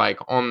 we are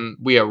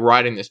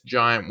riding this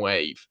giant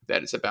wave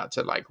that is about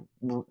to like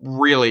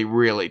really,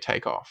 really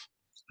take off.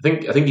 I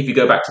think if you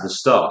go back to the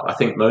start, I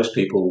think most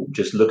people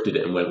just looked at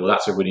it and went, "Well,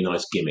 that's a really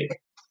nice gimmick.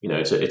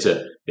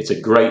 It's a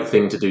great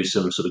thing to do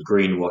some sort of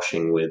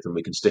greenwashing with, and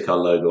we can stick our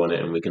logo on it,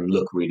 and we can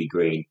look really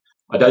green."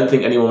 I don't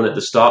think anyone at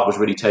the start was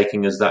really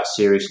taking us that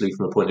seriously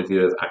from a point of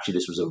view of actually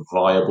this was a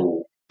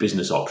viable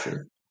business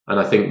option. And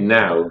I think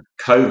now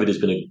COVID has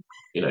been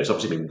it's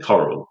obviously been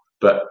horrible,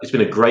 but it's been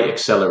a great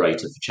accelerator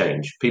for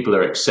change. People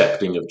are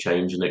accepting of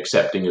change and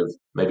accepting of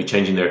maybe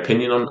changing their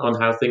opinion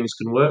on how things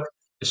can work.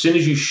 As soon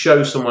as you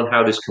show someone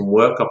how this can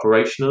work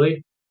operationally,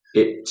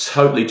 it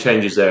totally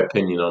changes their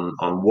opinion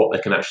on what they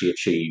can actually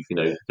achieve,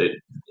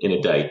 in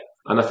a day.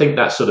 And I think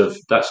that's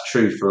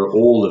true for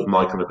all of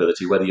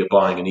micromobility, whether you're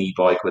buying an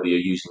e-bike, whether you're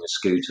using a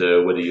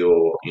scooter, whether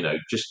you're,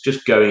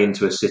 just going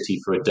into a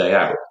city for a day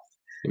out.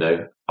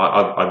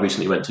 I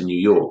recently went to New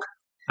York,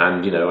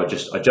 and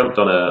I jumped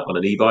on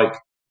an e-bike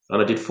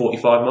and I did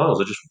 45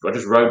 miles. I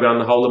just rode around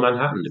the whole of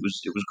Manhattan. It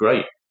was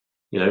great.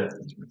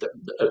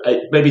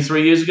 Maybe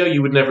 3 years ago,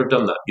 you would never have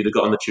done that. You'd have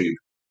got on the tube,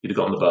 you'd have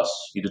got on the bus,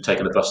 you'd have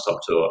taken a bus stop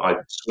tour. I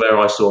swear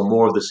I saw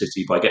more of the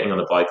city by getting on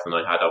a bike than I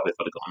had if I'd have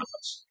got on a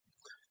bus.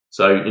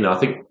 So, I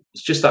think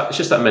it's just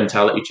that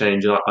mentality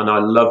change, and I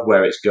love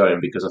where it's going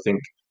because I think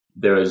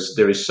there's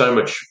so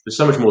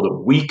much more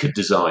that we could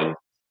design,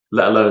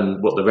 let alone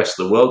what the rest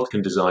of the world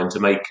can design to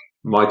make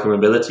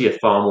micromobility a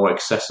far more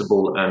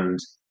accessible and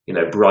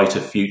brighter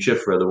future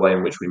for the way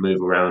in which we move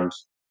around,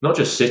 not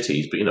just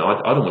cities, but I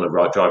don't want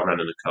to drive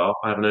around in a car.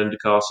 I haven't owned a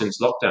car since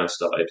lockdown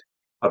started.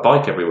 I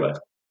bike everywhere,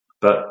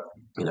 but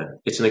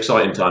it's an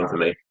exciting time for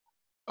me.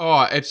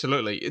 Oh,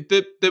 absolutely.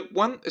 The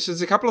one, so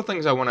there's a couple of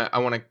things I want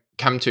to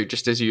come to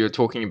just as you were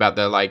talking about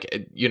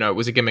it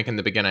was a gimmick in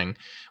the beginning.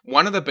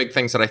 One of the big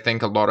things that I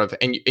think a lot of,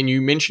 and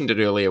you mentioned it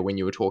earlier when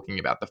you were talking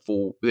about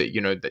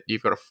that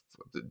you've got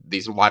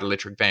these light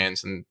electric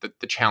vans, and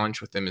the challenge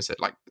with them is that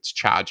like it's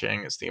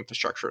charging, it's the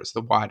infrastructure, it's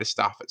the wider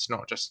stuff. It's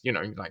not just,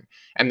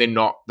 and they're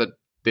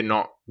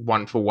not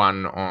one for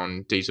one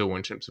on diesel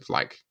in terms of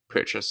like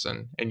purchase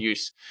and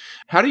use.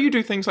 How do you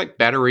do things like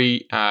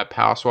battery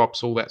power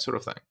swaps, all that sort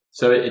of thing?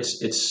 So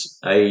it's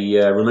a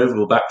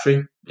removable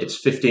battery. It's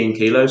 15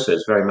 kilos, so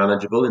it's very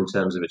manageable in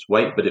terms of its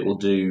weight, but it will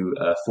do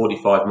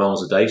 45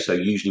 miles a day. So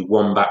usually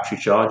one battery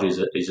charge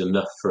is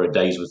enough for a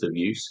day's worth of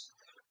use.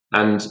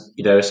 And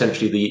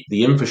essentially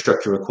the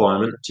infrastructure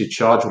requirement to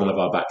charge one of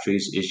our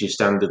batteries is your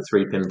standard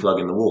 3-pin plug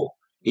in the wall.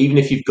 Even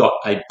if you've got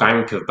a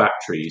bank of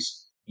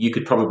batteries, you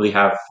could probably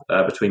have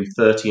between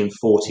 30 and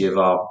 40 of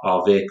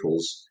our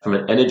vehicles from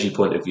an energy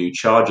point of view,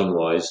 charging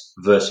wise,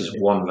 versus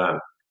one van.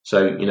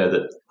 So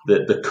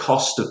the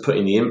cost of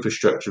putting the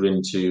infrastructure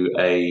into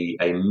a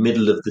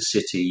middle of the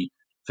city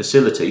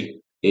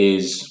facility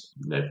is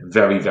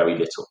very, very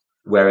little.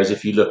 Whereas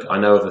if you look, I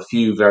know of a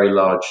few very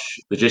large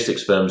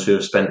logistics firms who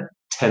have spent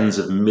tens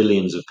of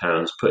millions of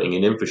pounds putting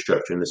in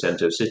infrastructure in the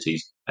centre of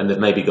cities, and they've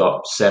maybe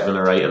got 7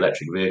 or 8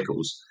 electric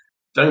vehicles.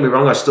 Don't get me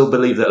wrong, I still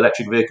believe that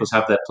electric vehicles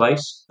have their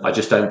place. I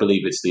just don't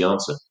believe it's the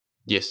answer.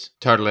 Yes,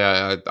 totally.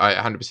 I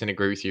 100%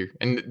 agree with you.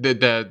 And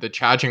the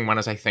charging one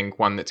is, I think,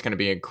 one that's going to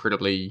be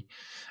incredibly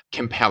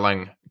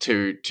compelling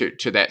to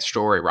that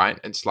story, right?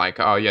 It's like,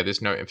 oh yeah,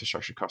 there's no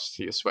infrastructure costs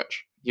to your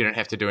Switch. You don't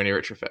have to do any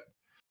retrofit.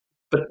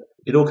 But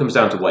it all comes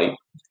down to weight.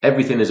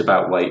 Everything is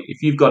about weight.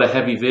 If you've got a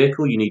heavy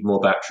vehicle, you need more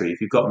battery. If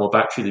you've got more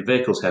battery, the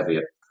vehicle's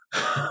heavier.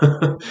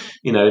 And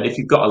if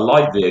you've got a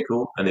light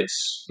vehicle and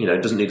it's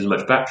doesn't need as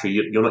much battery,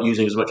 you're not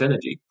using as much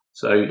energy.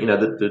 So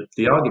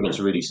the argument's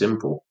really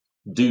simple: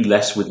 do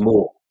less with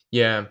more.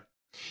 Yeah.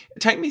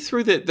 Take me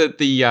through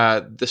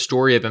the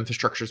story of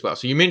infrastructure as well.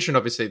 So you mentioned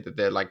obviously that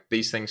they're like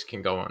these things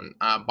can go on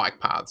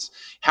bike paths.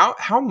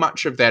 How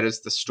much of that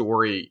is the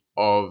story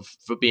of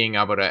for being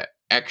able to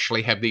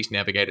actually have these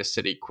navigators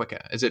city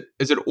quicker? Is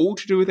it all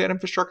to do with that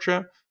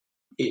infrastructure?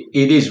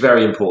 It is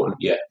very important.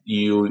 Yeah,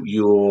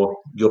 your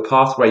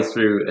pathway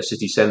through a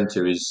city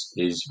centre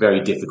is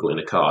very difficult in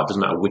a car. It doesn't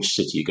matter which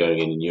city you're going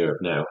in Europe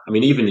now. I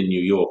mean, even in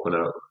New York,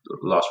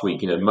 last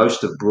week,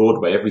 most of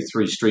Broadway, every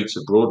 3 streets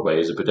of Broadway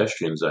is a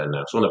pedestrian zone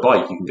now. So on a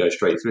bike, you can go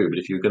straight through, but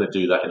if you're going to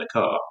do that in a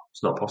car,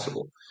 it's not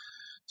possible.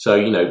 So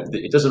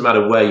it doesn't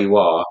matter where you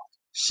are.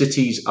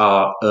 Cities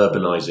are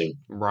urbanizing.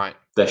 Right.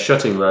 They're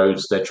shutting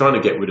roads. They're trying to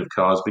get rid of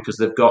cars because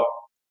they've got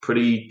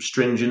pretty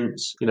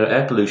stringent,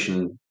 air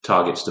pollution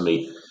targets to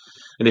meet.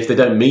 And if they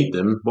don't meet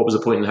them, what was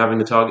the point in having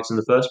the targets in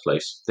the first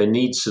place? They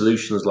need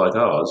solutions like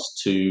ours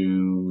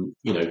to,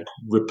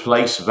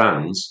 replace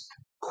vans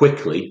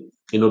quickly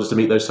in order to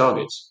meet those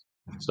targets.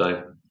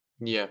 So,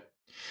 Yeah.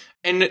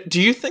 And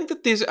do you think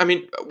that I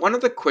mean, one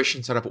of the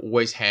questions that I've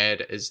always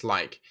had is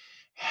like,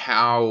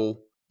 how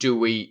do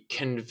we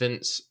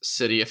convince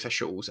city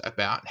officials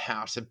about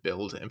how to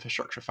build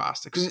infrastructure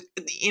faster? Because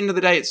at the end of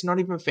the day, it's not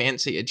even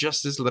fancy. It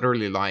just is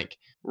literally like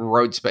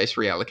road space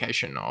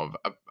reallocation of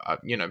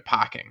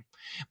parking.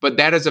 But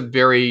that is a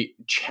very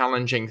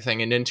challenging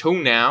thing. And until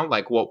now,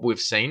 like what we've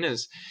seen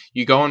is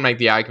you go and make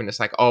the argument, it's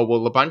like, oh,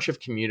 well, a bunch of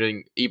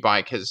commuting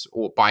e-bikers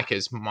or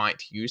bikers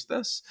might use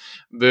this,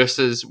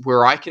 versus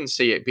where I can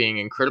see it being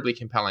incredibly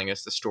compelling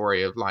is the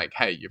story of like,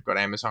 hey, you've got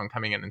Amazon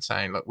coming in and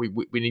saying, look, we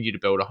need you to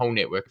build a whole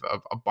network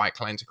of bike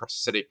lanes across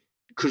the city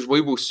because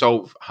we will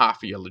solve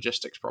half of your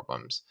logistics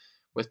problems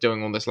with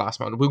doing all this last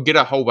mile. We'll get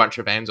a whole bunch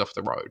of vans off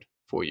the road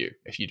for you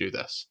if you do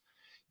this.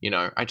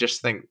 I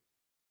just think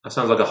that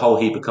sounds like a whole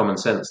heap of common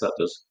sense, that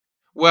does.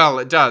 well,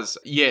 it does,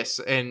 yes,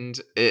 and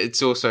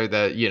it's also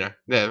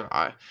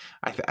I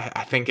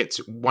think it's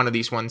one of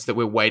these ones that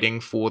we're waiting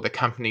for the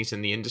companies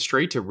in the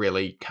industry to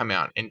really come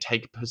out and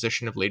take a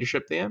position of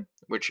leadership there,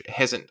 which I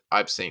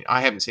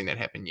haven't seen that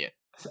happen yet.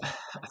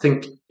 I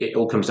think it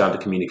all comes down to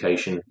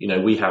communication.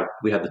 We had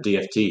the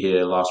DFT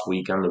here last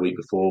week and the week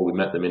before. We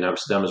met them in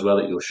Amsterdam as well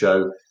at your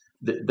show.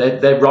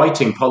 They're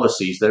writing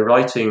policies. They're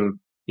writing,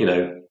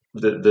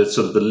 the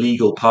sort of the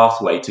legal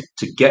pathway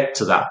to get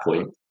to that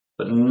point,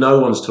 but no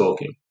one's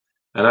talking.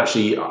 And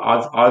actually,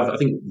 I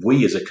think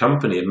we as a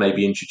company have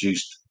maybe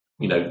introduced,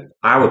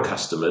 our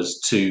customers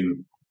to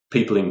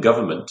people in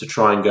government to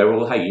try and go,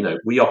 well, hey,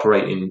 we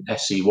operate in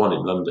SC1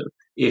 in London.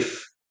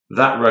 If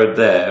that road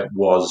there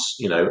was,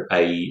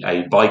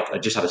 a bike, I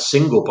just had a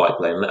single bike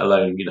lane, let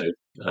alone,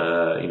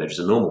 just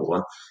a normal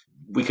one,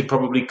 we could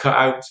probably cut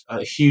out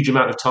a huge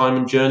amount of time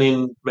and journey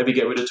and maybe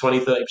get rid of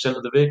 20-30%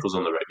 of the vehicles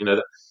on the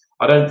road.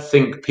 I don't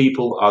think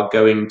people are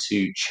going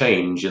to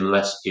change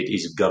unless it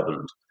is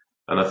governed.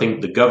 And I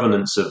think the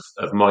governance of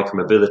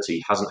micromobility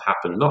hasn't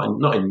happened,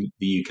 not in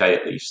the UK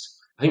at least.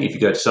 I think if you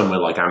go to somewhere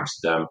like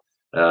Amsterdam,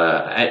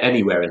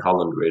 anywhere in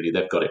Holland, really,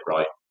 they've got it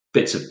right.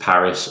 Bits of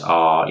Paris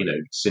are,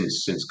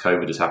 since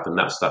COVID has happened,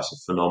 that's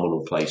a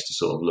phenomenal place to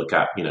sort of look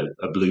at,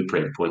 a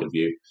blueprint point of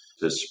view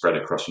that's spread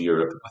across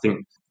Europe. I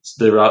think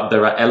there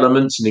are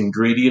elements and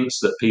ingredients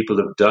that people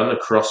have done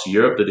across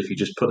Europe that if you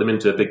just put them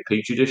into a big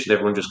petri dish and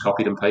everyone just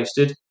copied and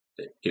pasted,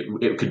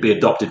 it could be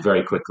adopted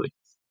very quickly.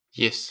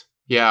 Yes.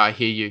 Yeah, I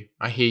hear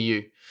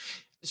you.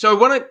 So I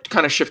want to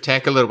kind of shift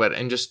tack a little bit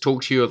and just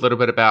talk to you a little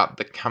bit about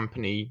the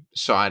company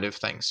side of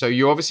things. So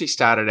you obviously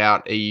started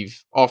out,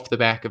 Eve, off the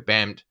back of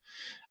BAMD.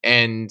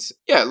 And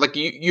yeah, like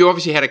you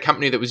obviously had a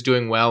company that was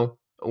doing well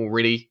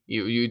already.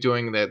 You're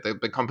doing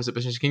the composite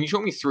business. Can you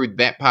talk me through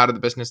that part of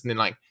the business and then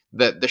like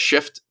the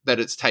shift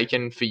that it's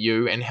taken for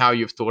you and how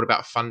you've thought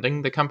about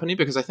funding the company?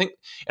 Because I think,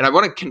 and I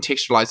want to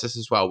contextualize this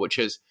as well, which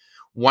is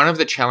one of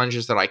the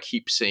challenges that I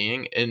keep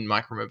seeing in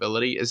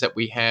micromobility is that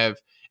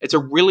it's a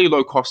really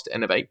low cost to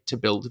innovate to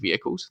build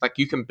vehicles. Like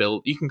you can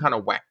kind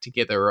of whack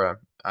together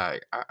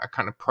a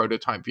kind of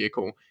prototype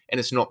vehicle and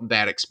it's not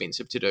that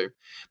expensive to do.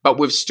 But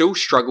we've still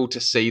struggled to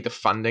see the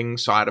funding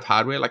side of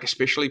hardware, like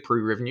especially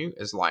pre-revenue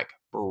is like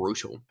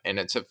brutal. And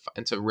it's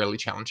a really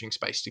challenging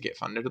space to get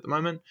funded at the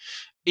moment.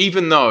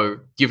 Even though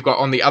you've got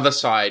on the other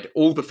side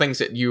all the things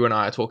that you and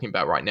I are talking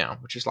about right now,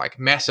 which is like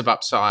massive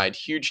upside,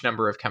 huge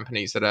number of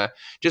companies that are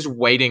just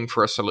waiting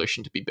for a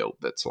solution to be built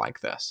that's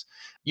like this.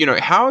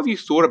 How have you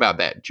thought about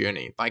that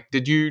journey? Like,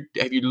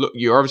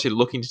 you're obviously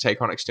looking to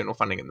take on external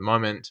funding at the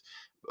moment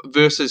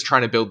versus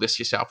trying to build this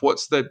yourself.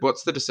 What's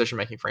the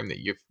decision-making frame that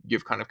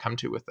you've kind of come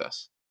to with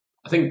this?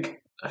 I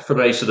think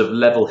from a sort of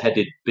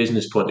level-headed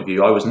business point of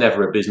view, I was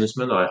never a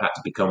businessman. I had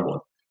to become one,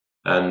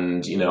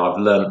 and I've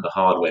learned the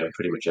hard way on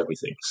pretty much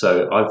everything.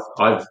 So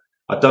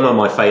I've done all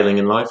my failing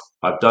in life.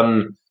 I've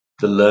done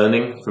the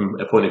learning from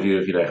a point of view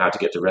of how to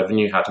get to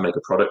revenue, how to make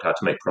a product, how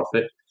to make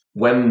profit.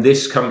 When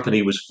this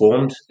company was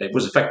formed, it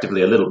was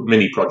effectively a little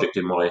mini project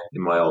in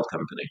my old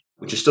company,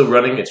 which is still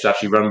running. It's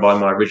actually run by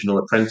my original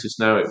apprentice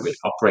now. It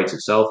operates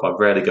itself. I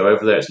rarely go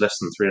over there. It's less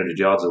than 300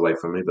 yards away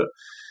from me, but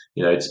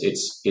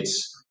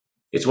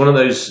it's one of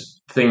those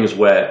things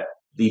where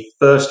the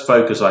first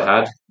focus I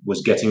had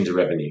was getting to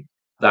revenue.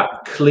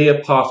 That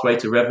clear pathway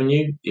to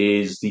revenue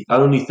is the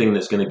only thing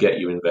that's going to get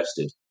you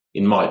invested,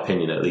 in my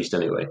opinion, at least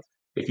anyway.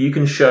 If you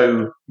can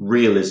show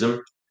realism,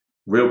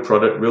 real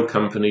product, real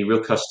company,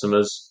 real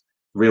customers,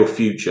 real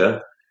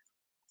future,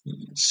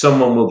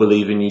 someone will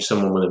believe in you,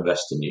 someone will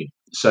invest in you.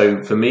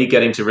 So for me,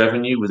 getting to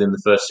revenue within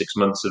the first 6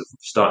 months of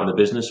starting the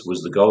business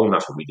was the goal, and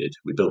that's what we did.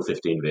 We built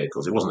 15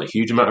 vehicles. It wasn't a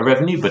huge amount of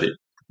revenue, but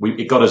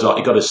it got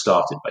us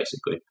started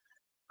basically.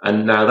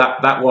 And now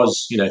that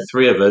was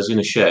three of us in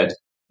a shed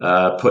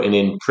putting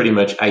in pretty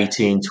much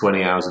 18,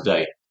 20 hours a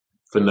day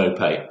for no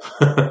pay.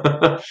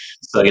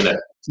 So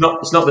it's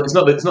not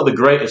the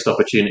greatest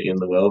opportunity in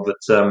the world, but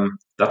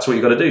that's what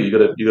you got to do. You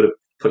got to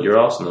put your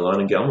arse on the line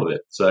and get on with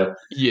it. So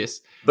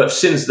yes. But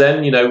since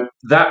then,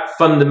 that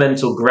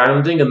fundamental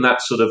grounding and that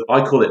sort of,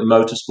 I call it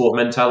motorsport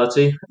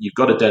mentality. You've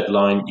got a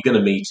deadline, you're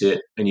going to meet it,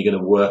 and you're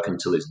going to work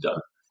until it's done.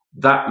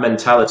 That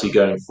mentality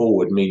going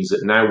forward means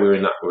that now we're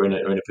in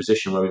a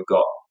position where we've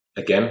got,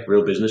 again,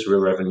 real business, real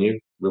revenue,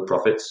 real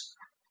profits.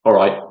 All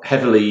right,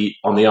 heavily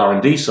on the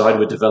R&D side,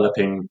 we're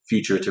developing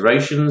future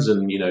iterations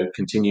and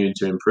continuing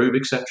to improve,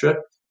 etc.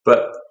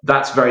 But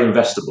that's very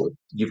investable.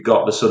 You've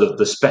got the sort of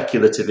the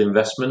speculative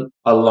investment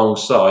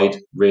alongside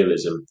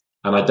realism.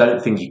 And I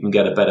don't think you can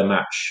get a better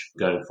match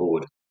going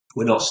forward.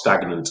 We're not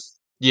stagnant.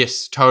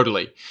 Yes,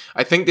 totally.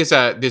 I think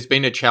there's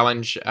been a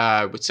challenge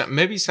with some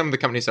of the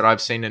companies that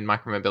I've seen in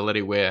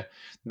micromobility where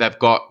they've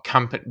got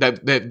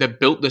they've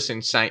built this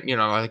insane,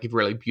 like a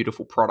really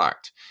beautiful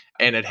product,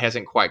 and it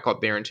hasn't quite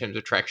got there in terms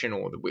of traction,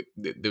 or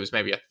there was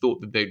maybe a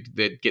thought that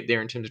they'd get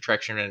there in terms of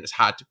traction, and it's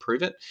hard to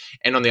prove it.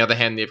 And on the other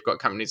hand, they've got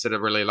companies that are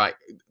really like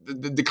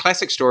the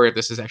classic story of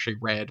this is actually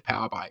Rad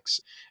Power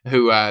Bikes,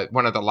 who are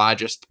one of the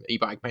largest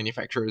e-bike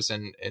manufacturers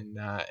in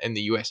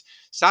the US.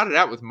 Started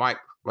out with Mike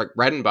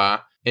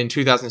Radenbaugh in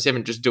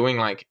 2007, just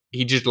doing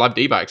he just loved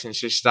e-bikes and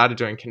just started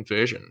doing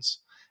conversions.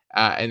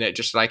 And it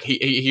just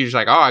he was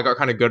like, oh, I got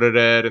kind of good at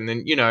it. And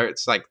then,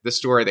 it's like the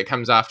story that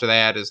comes after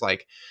that is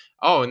like,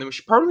 oh, and then we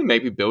should probably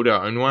maybe build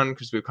our own one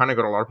because we've kind of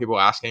got a lot of people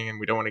asking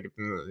and we don't want to give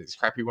them these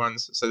crappy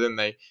ones. So then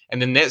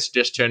that's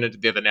just turned into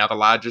they're now the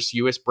largest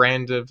US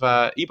brand of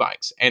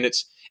e-bikes. And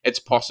it's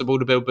possible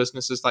to build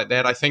businesses like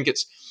that. I think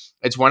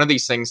it's one of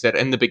these things that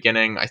in the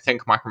beginning, I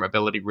think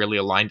micromobility really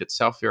aligned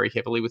itself very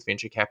heavily with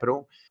venture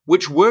capital,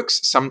 which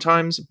works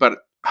sometimes, but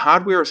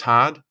hardware is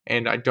hard.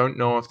 And I don't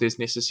know if there's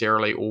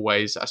necessarily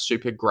always a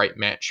super great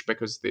match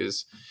because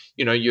there's,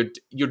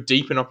 you're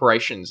deep in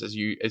operations as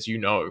you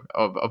know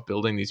of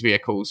building these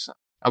vehicles.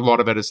 A lot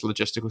of it is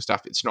logistical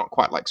stuff. It's not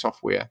quite like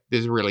software.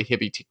 There's a really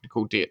heavy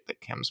technical debt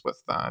that comes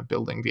with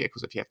building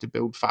vehicles if you have to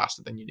build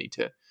faster than you need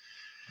to.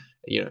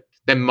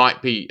 They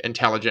might be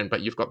intelligent,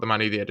 but you've got the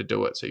money there to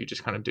do it. So you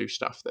just kind of do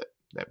stuff that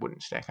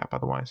wouldn't stack up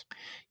otherwise.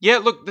 Yeah,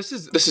 look, this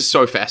is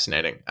so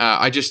fascinating.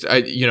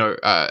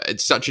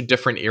 It's such a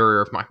different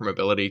area of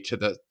micromobility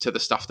to the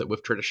stuff that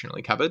we've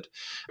traditionally covered.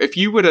 If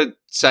you were to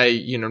say,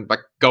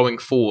 going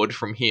forward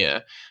from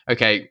here,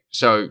 okay,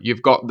 so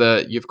you've got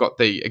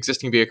the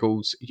existing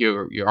vehicles.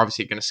 You're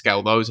obviously going to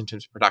scale those in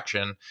terms of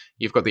production.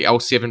 You've got the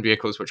L7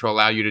 vehicles, which will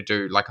allow you to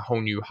do a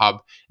whole new hub.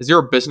 Is there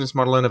a business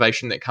model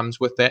innovation that comes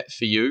with that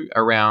for you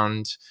around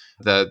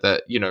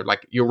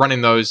you're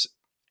running those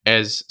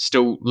as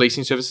still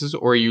leasing services,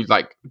 or are you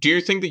do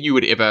you think that you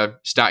would ever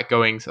start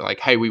going to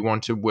hey, we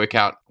want to work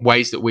out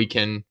ways that we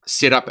can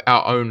set up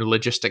our own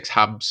logistics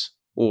hubs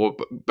or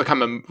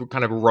become a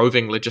kind of a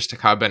roving logistic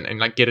hub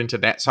and get into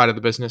that side of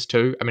the business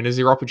too? I mean, is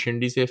there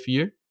opportunities there for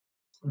you?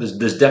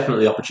 There's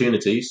definitely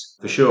opportunities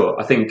for sure.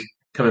 I think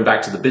coming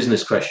back to the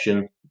business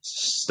question,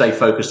 stay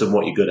focused on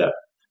what you're good at.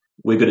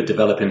 We're good at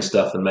developing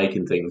stuff and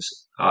making things.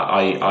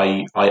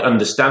 I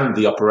understand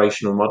the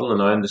operational model and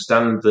I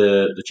understand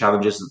the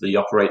challenges that the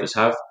operators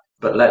have,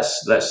 but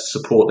let's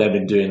support them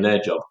in doing their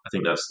job. I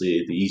think that's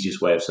the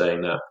easiest way of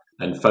saying that,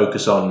 and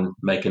focus on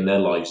making their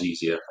lives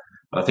easier.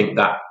 I think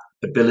that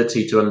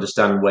ability to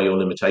understand where your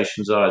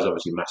limitations are is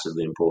obviously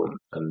massively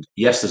important. And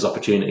yes, there's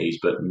opportunities,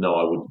 but no,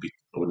 I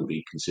wouldn't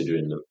be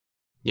considering them.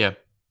 Yeah,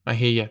 I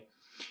hear you.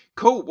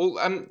 Cool.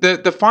 Well,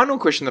 the final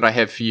question that I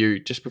have for you,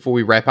 just before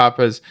we wrap up,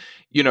 is,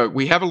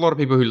 we have a lot of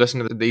people who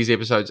listen to these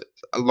episodes.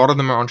 A lot of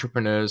them are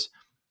entrepreneurs,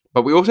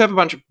 but we also have a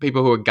bunch of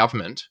people who are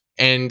government.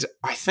 And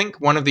I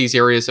think one of these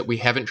areas that we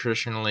haven't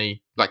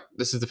traditionally,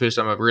 this is the first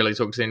time I've really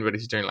talked to anybody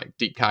who's doing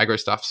deep cargo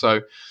stuff.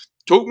 So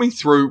talk me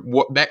through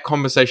what that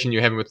conversation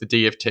you're having with the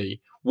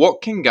DFT.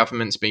 What can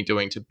governments be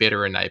doing to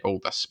better enable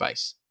this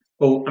space?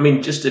 Well, I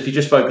mean, just if you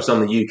just focus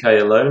on the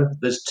UK alone,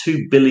 there's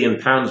 £2 billion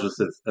worth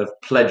of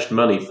pledged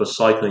money for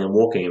cycling and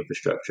walking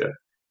infrastructure.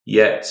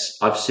 Yet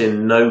I've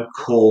seen no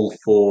call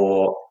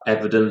for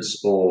evidence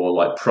or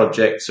like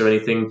projects or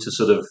anything to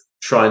sort of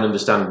try and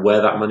understand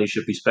where that money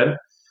should be spent.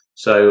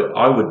 So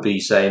I would be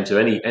saying to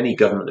any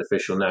government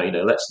official now,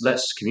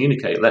 let's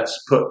communicate,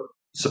 let's put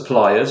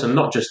suppliers, and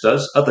not just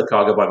us, other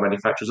cargo bike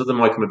manufacturers, other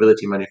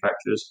micromobility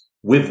manufacturers,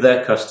 with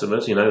their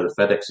customers, the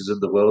FedExes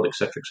of the world,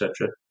 etc.,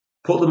 etc.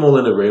 Put them all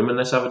in a room and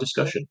let's have a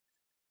discussion.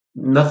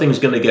 Nothing's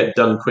going to get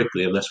done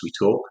quickly unless we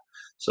talk.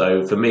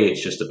 So for me,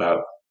 it's just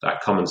about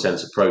that common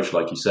sense approach,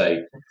 like you say,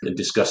 and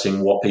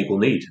discussing what people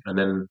need and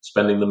then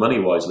spending the money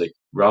wisely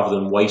rather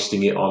than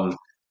wasting it on,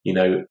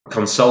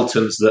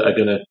 consultants that are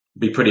going to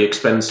be pretty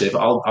expensive.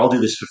 I'll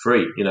do this for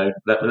free.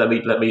 Let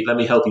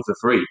me help you for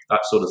free. That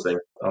sort of thing.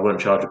 I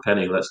won't charge a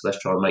penny. Let's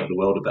try and make the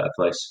world a better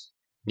place.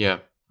 Yeah,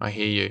 I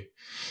hear you.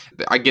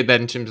 I get that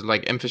in terms of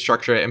like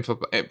infrastructure,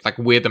 like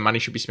where the money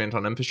should be spent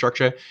on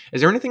infrastructure.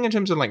 Is there anything in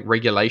terms of like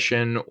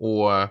regulation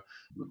or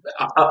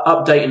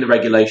updating the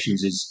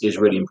regulations is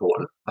really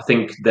important. I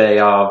think they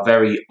are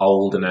very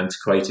old and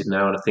antiquated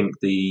now, and I think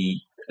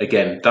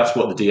that's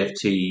what the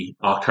DFT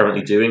are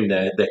currently doing.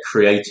 They're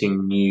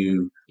creating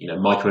new,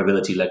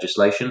 micromobility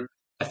legislation.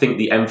 I think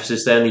the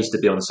emphasis there needs to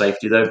be on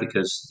safety, though,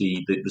 because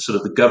the sort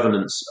of the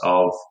governance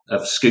of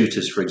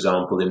scooters, for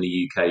example, in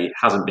the UK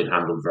hasn't been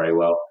handled very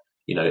well.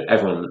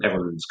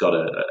 Everyone's got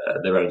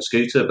their own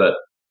scooter, but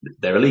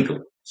they're illegal.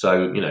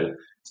 So,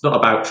 it's not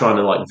about trying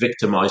to like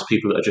victimize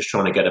people that are just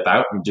trying to get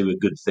about and do a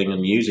good thing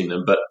and using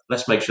them, but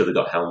let's make sure they've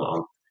got a helmet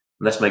on.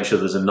 Let's make sure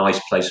there's a nice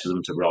place for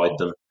them to ride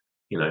them.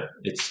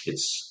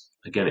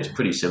 It's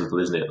pretty simple,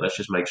 isn't it? Let's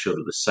just make sure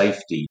that the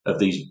safety of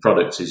these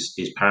products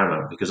is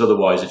paramount, because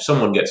otherwise, if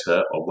someone gets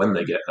hurt, or when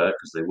they get hurt,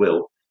 because they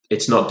will,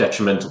 it's not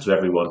detrimental to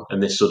everyone,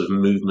 and this sort of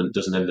movement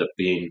doesn't end up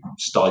being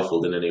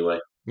stifled in any way.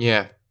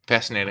 Yeah,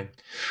 fascinating.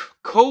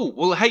 Cool.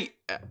 Well, hey,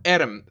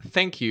 Adam,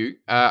 thank you.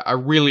 I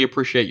really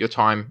appreciate your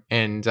time,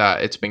 and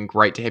it's been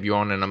great to have you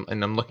on.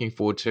 And I'm looking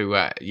forward to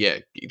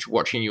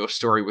watching your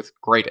story with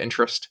great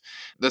interest.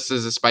 This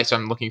is a space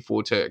I'm looking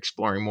forward to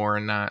exploring more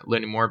and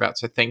learning more about.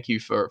 So thank you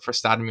for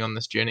starting me on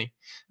this journey.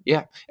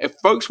 Yeah, if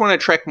folks want to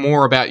track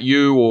more about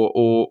you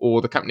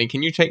or the company,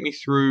 can you take me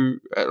through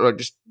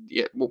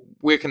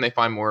where can they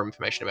find more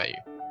information about you?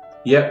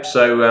 Yep,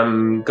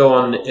 so go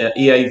on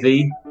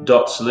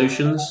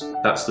eav.solutions,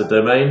 that's the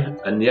domain,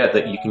 and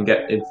that you can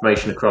get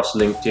information across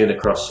LinkedIn,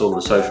 across all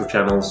the social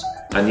channels.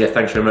 And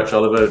thanks very much,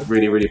 Oliver.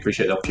 Really, really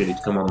appreciate the opportunity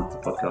to come on the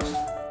podcast.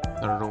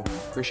 Not at all.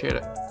 Appreciate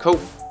it. Cool.